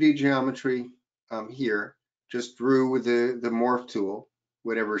the 2D geometry here, just drew with the morph tool,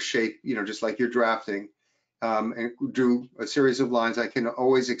 whatever shape, you know, just like you're drafting, and drew a series of lines. I can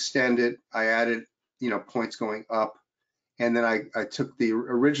always extend it. I added, you know, points going up. And then I took the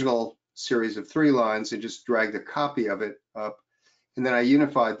original series of 3 lines and just dragged a copy of it up. And then I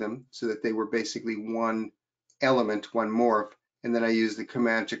unified them so that they were basically one element, one morph. And then I used the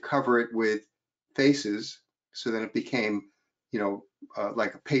command to cover it with faces, so then it became, you know,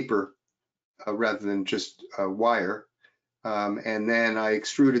 like a paper rather than just a wire. And then I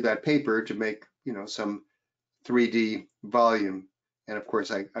extruded that paper to make, you know, some 3D volume. And of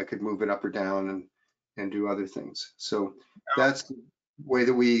course, I could move it up or down and do other things. So that's the way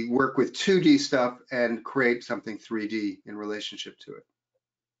that we work with 2D stuff and create something 3D in relationship to it.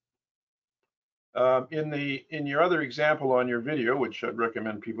 In your other example on your video, which I'd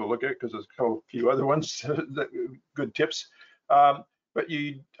recommend people look at because there's a few other ones, good tips. But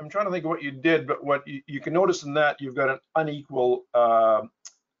I'm trying to think of what you did, but what you can notice in that you've got an unequal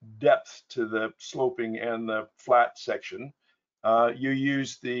depth to the sloping and the flat section. You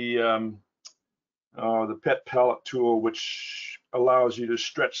use the pet palette tool, which allows you to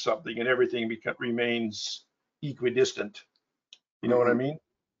stretch something and everything remains equidistant. You know what I mean?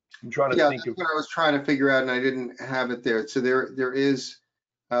 I'm trying to think of what I was trying to figure out, and I didn't have it there. So there is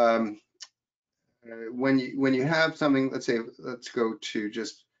when you have something, let's say, let's go to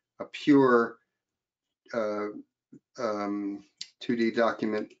just a pure 2D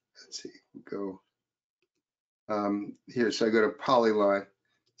document. Let's see, go here. So I go to polyline.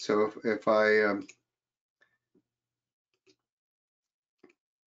 So if I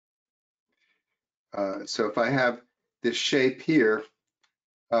so if I have this shape here,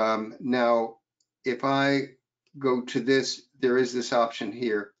 now if I go to this, there is this option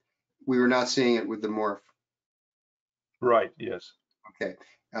here. We were not seeing it with the morph. Right, yes. Okay,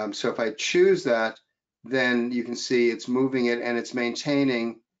 so if I choose that, then you can see it's moving it and it's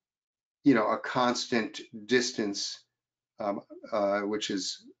maintaining, you know, a constant distance, which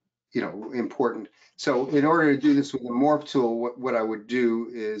is, you know, important. So in order to do this with the morph tool, what I would do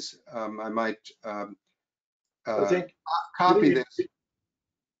is I might I think copy this.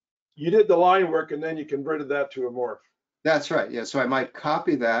 You did the line work and then you converted that to a morph. That's right, yeah. So I might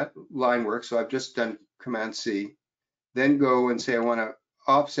copy that line work. So I've just done Command C, then go and say I want to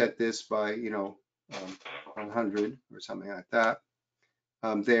offset this by, you know, 100 or something like that.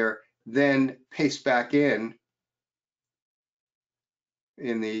 There, then paste back in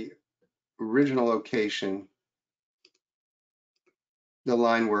the original location the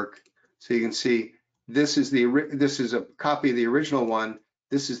line work. So you can see this is a copy of the original one.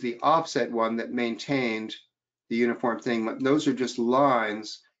 This is the offset one that maintained the uniform thing. Those are just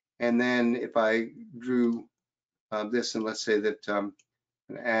lines. And then if I drew this, and let's say that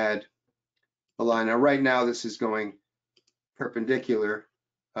add a line. Now right now this is going perpendicular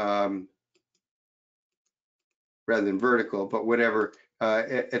rather than vertical, but whatever.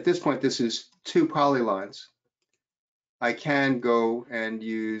 At this point, this is 2 polylines. I can go and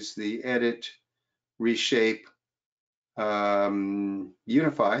use the edit, reshape,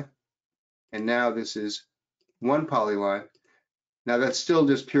 unify, and now this is 1 polyline. Now that's still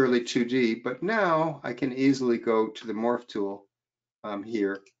just purely 2D, but now I can easily go to the morph tool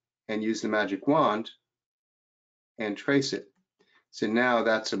here and use the magic wand and trace it. So now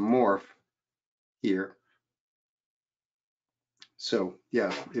that's a morph here. So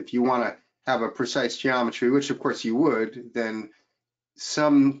yeah, if you want to have a precise geometry, which of course you would, then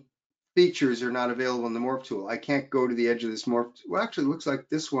some features are not available in the morph tool. I can't go to the edge of this morph. Well, actually, it looks like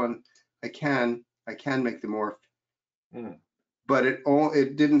this one I can make the morph, but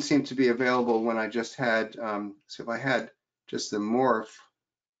it didn't seem to be available when I just had. So if I had just the morph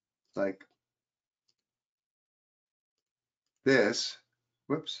like this,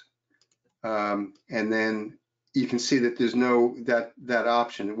 whoops, and then you can see that there's no that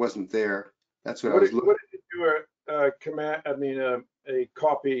option. It wasn't there. That's what I was looking. What did you do a command? I mean, a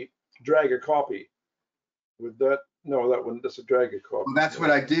copy, drag a copy. With that, no, that one. That's a drag a copy. Well, that's what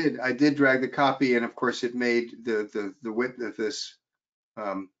I did. I did drag the copy, and of course, it made the width of this.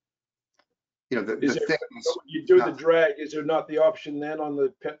 You know, the thickness. When you do the drag, is there not the option then on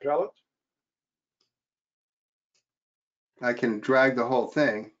the palette? I can drag the whole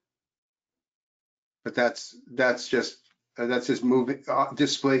thing, but that's just moving,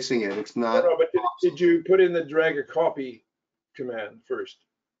 displacing it. It's not. No, but did you put in the drag a copy command first?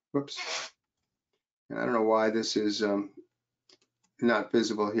 Whoops. And I don't know why this is not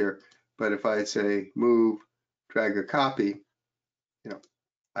visible here, but if I say move, drag a copy, you know,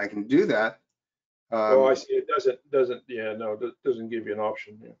 I can do that. Oh, I see. It doesn't. Yeah, no, it doesn't give you an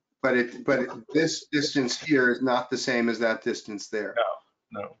option. Yeah. But this distance here is not the same as that distance there.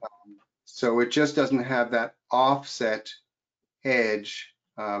 No. So it just doesn't have that offset edge.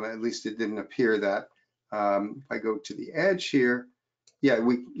 At least it didn't appear that. If I go to the edge here, yeah,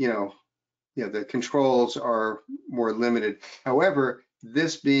 the controls are more limited. However,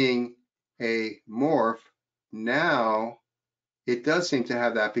 this being a morph, now it does seem to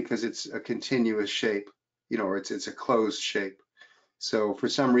have that because it's a continuous shape, or it's a closed shape. So for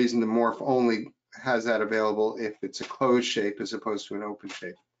some reason, the morph only has that available if it's a closed shape as opposed to an open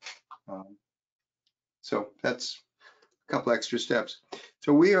shape. So that's a couple extra steps.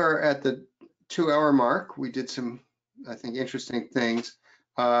 So we are at the 2-hour mark. We did some, I think, interesting things.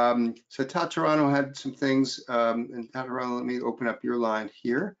 So Tatarano had some things, and Tatarano, let me open up your line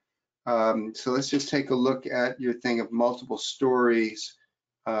here. So let's just take a look at your thing of multiple stories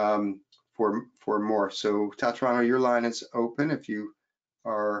for more. So Tatarano, your line is open if you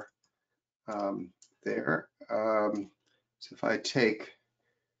are there. So if I take,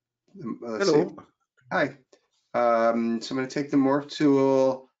 let's Hello. see. Hi. So I'm going to take the morph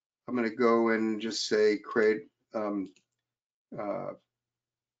tool. I'm going to go and just say create much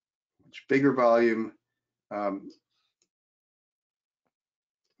bigger volume. Let's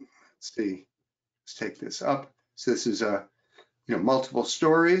see. Let's take this up. So this is multiple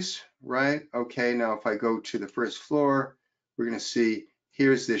stories, right? Okay. Now if I go to the first floor, we're going to see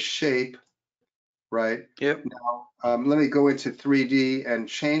here's this shape, right? Yep. Now let me go into 3D and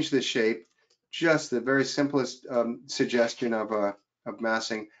change the shape. Just the very simplest suggestion of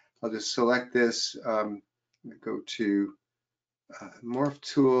massing. I'll just select this, go to morph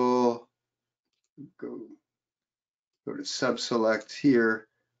tool, go to sub-select here,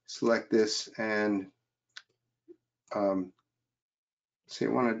 select this, and say I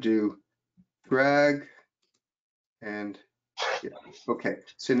want to do drag, and yeah, okay.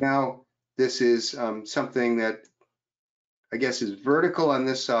 So now this is something that I guess is vertical on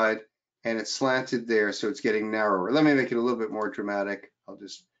this side, and it's slanted there, so it's getting narrower. Let me make it a little bit more dramatic. I'll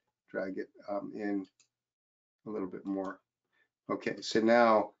just drag it in a little bit more. Okay, so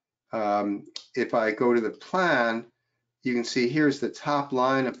now if I go to the plan, you can see here's the top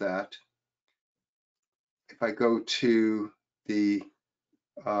line of that. If I go to the,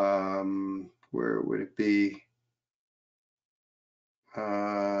 where would it be?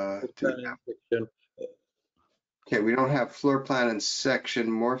 Okay, we don't have floor plan and section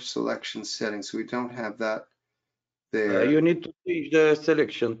morph selection settings, so we don't have that there. You need to change the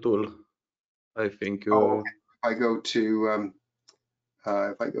selection tool. I think. Oh, okay.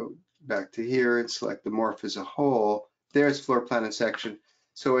 If I go back to here and select the morph as a whole, there's floor plan and section.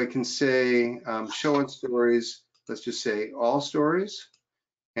 So I can say show on stories, let's just say all stories.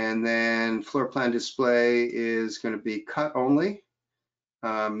 And then floor plan display is going to be cut only,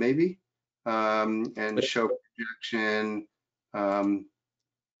 maybe, and show projection,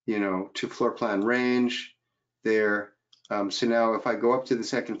 to floor plan range there. So now if I go up to the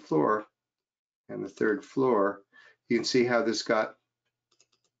second floor and the third floor, you can see how this got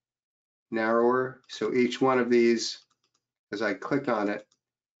narrower. So each one of these, as I click on it,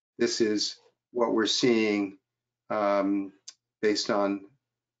 this is what we're seeing based on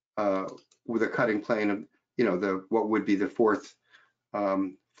with a cutting plane of, you know, the what would be the fourth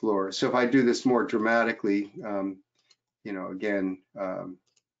floor. So if I do this more dramatically, you know, again,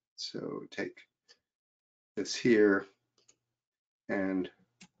 so take this here and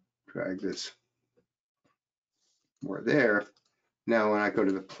drag this more there. Now, when I go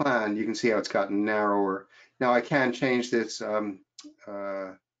to the plan, you can see how it's gotten narrower. Now I can change this to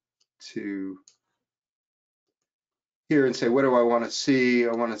here and say, what do I want to see?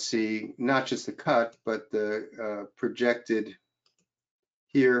 I want to see not just the cut, but the projected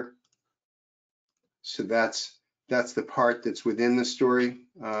here. So that's the part that's within the story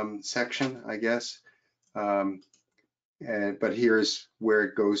section, I guess. But here's where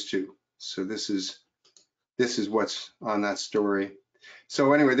it goes to. So this is what's on that story.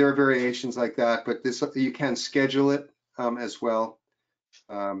 So anyway, there are variations like that, but this you can schedule it as well.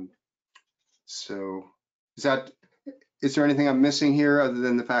 So is there anything I'm missing here other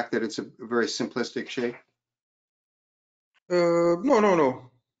than the fact that it's a very simplistic shape?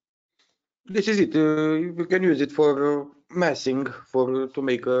 No. This is it. You can use it for massing, to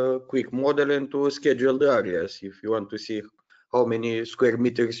make a quick model and to schedule the areas if you want to see how many square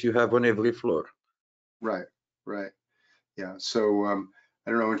meters you have on every floor. Right. Yeah. So I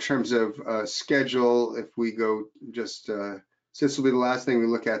don't know, in terms of schedule, if we go just, so this will be the last thing we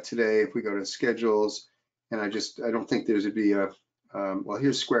look at today. If we go to schedules, and I don't think there's would be a, well,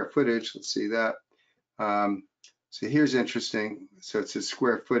 here's square footage. Let's see that. So here's interesting. So it's a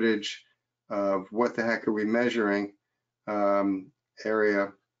square footage of what the heck are we measuring?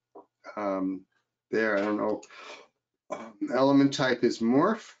 Area there, I don't know. Element type is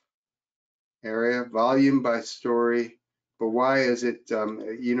morph. Area, volume by story. But why is it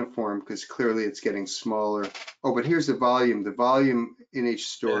uniform? Because clearly it's getting smaller. Oh, but here's the volume. The volume in each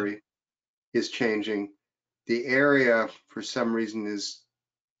story is changing. The area, for some reason, is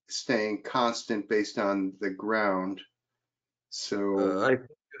staying constant based on the ground. So I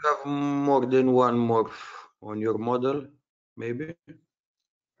think you have more than one morph on your model, maybe.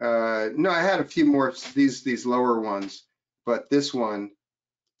 no, I had a few more these lower ones, but this one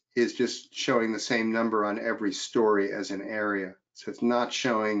is just showing the same number on every story as an area. So it's not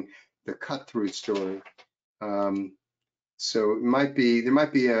showing the cut through story. So it might be, there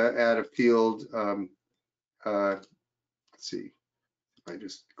might be add a field, let's see, if I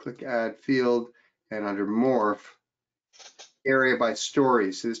just click add field and under morph, area by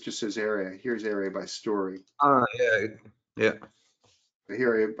story. So this just says area. Here's area by story. Yeah.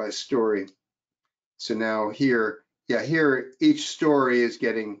 Area by story. So now here, here each story is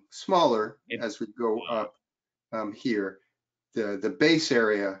getting smaller as we go up here. The base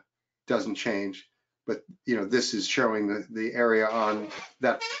area doesn't change, but you know, this is showing the area on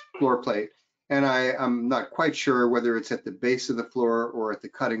that floor plate. And I'm not quite sure whether it's at the base of the floor or at the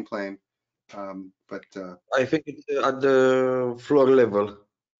cutting plane. But I think it's at the floor level.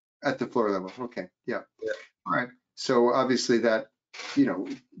 At the floor level, okay, yeah. All right, so obviously that, you know,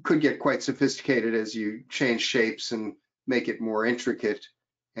 could get quite sophisticated as you change shapes and make it more intricate,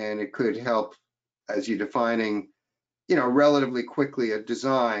 and it could help as you're defining, you know, relatively quickly a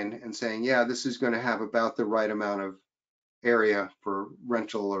design and saying, yeah, this is going to have about the right amount of area for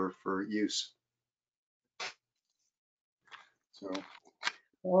rental or for use. So,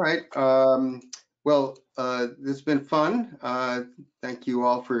 all right. Well, this has been fun. Thank you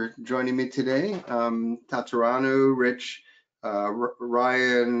all for joining me today. Tataranu, Rich,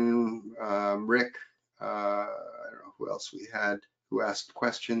 Ryan, Rick, I don't know who else we had who asked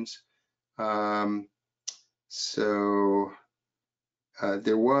questions. So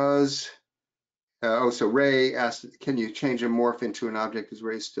there was, so Ray asked, can you change a morph into an object? Is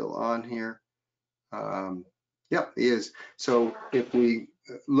Ray still on here? Yep, he is. So if we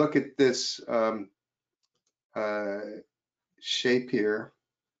look at this shape here,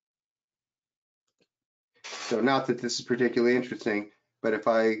 so not that this is particularly interesting, but if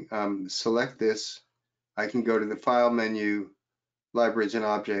I select this, I can go to the File menu, Libraries and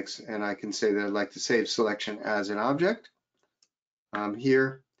Objects, and I can say that I'd like to save selection as an object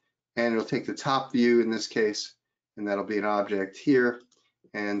here, and it'll take the top view in this case, and that'll be an object here.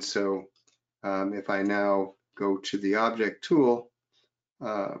 And so if I now go to the Object tool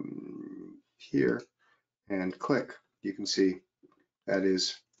here and click, you can see that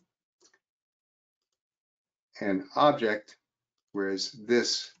is an object, whereas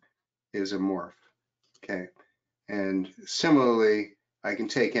this is a morph. Okay, and similarly, I can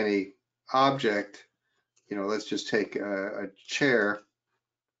take any object, you know, let's just take a chair.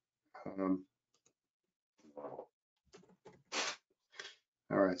 All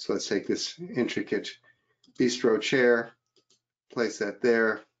right, so let's take this intricate bistro chair, place that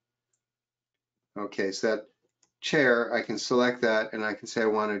there. Okay, so that chair, I can select that and I can say I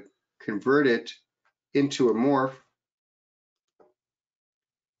want to convert it into a morph.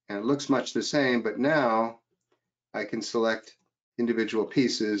 And it looks much the same, but now I can select individual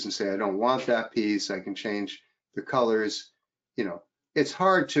pieces and say I don't want that piece. I can change the colors. You know, it's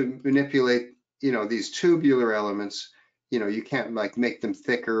hard to manipulate, you know, these tubular elements. You know, you can't like make them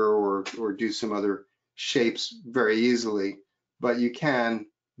thicker or do some other shapes very easily, but you can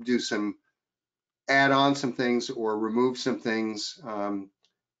do some, add on some things or remove some things,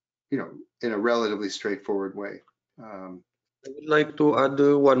 you know, in a relatively straightforward way. I would like to add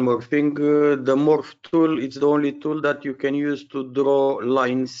one more thing. The morph tool is the only tool that you can use to draw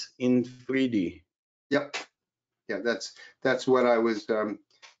lines in 3D. Yep. Yeah, that's what I was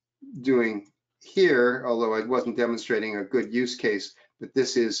doing here, although I wasn't demonstrating a good use case, but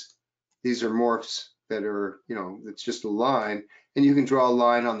these are morphs that are, you know, it's just a line, and you can draw a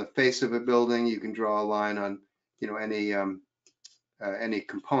line on the face of a building. You can draw a line on, you know, any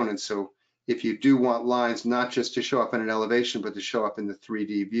components. So if you do want lines, not just to show up in an elevation, but to show up in the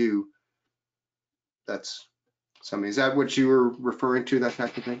 3D view, that's something. Is that what you were referring to, that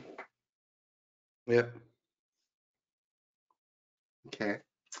type of thing? Yeah. Okay.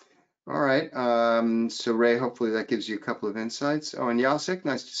 All right. So Ray, hopefully that gives you a couple of insights. Oh, and Yasik,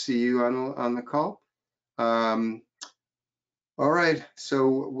 nice to see you on the call. All right.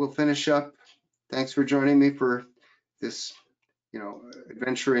 So we'll finish up. Thanks for joining me for this, you know,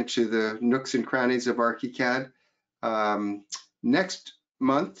 adventure into the nooks and crannies of ArchiCAD. Next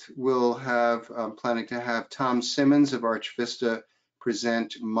month, we'll have, I'm planning to have Tom Simmons of ArchVista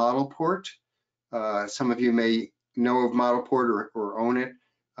present ModelPort. Some of you may know of ModelPort or own it.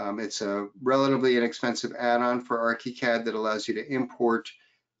 It's a relatively inexpensive add-on for ArchiCAD that allows you to import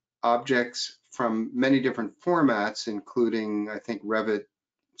objects from many different formats, including, I think, Revit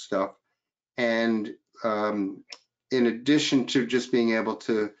stuff. And in addition to just being able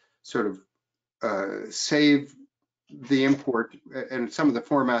to sort of save the import, and some of the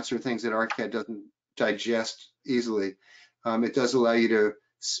formats are things that ArchiCAD doesn't digest easily, it does allow you to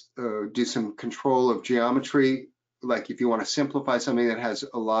do some control of geometry. Like if you want to simplify something that has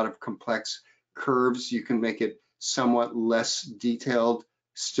a lot of complex curves, you can make it somewhat less detailed,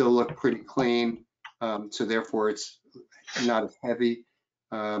 still look pretty clean. So therefore it's not as heavy.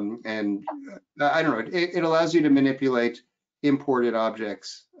 And I don't know, it allows you to manipulate imported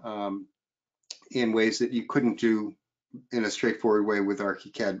objects in ways that you couldn't do in a straightforward way with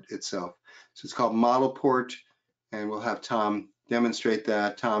ArchiCAD itself. So it's called ModelPort, and we'll have Tom demonstrate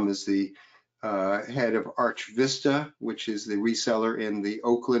that. Tom is the head of ArchVista, which is the reseller in the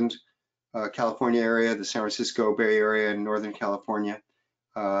Oakland, California area, the San Francisco Bay Area, and Northern California.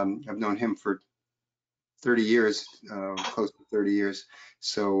 I've known him for 30 years, close to 30 years.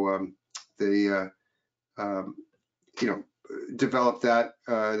 So they, you know, developed that.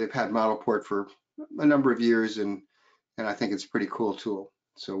 They've had ModelPort for a number of years, and I think it's a pretty cool tool.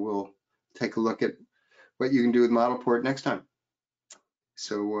 So we'll take a look at what you can do with ModelPort next time.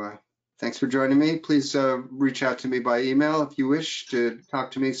 So thanks for joining me. Please reach out to me by email if you wish to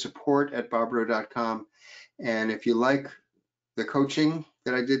talk to me, support@bobrow.com. And if you like the coaching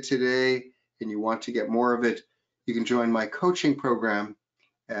that I did today and you want to get more of it, you can join my coaching program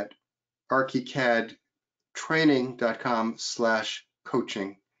at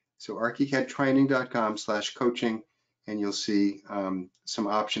ArchiCADtraining.com/coaching. So ArchiCADtraining.com/coaching, and you'll see some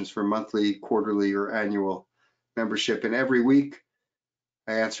options for monthly, quarterly, or annual membership. And every week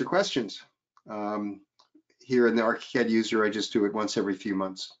I answer questions. Here in the ArchiCAD user, I just do it once every few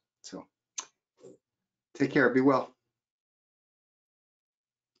months. So take care, be well.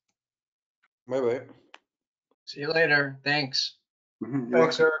 Bye-bye. See you later. Thanks. You're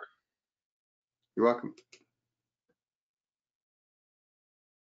Thanks, welcome. Eric. You're welcome.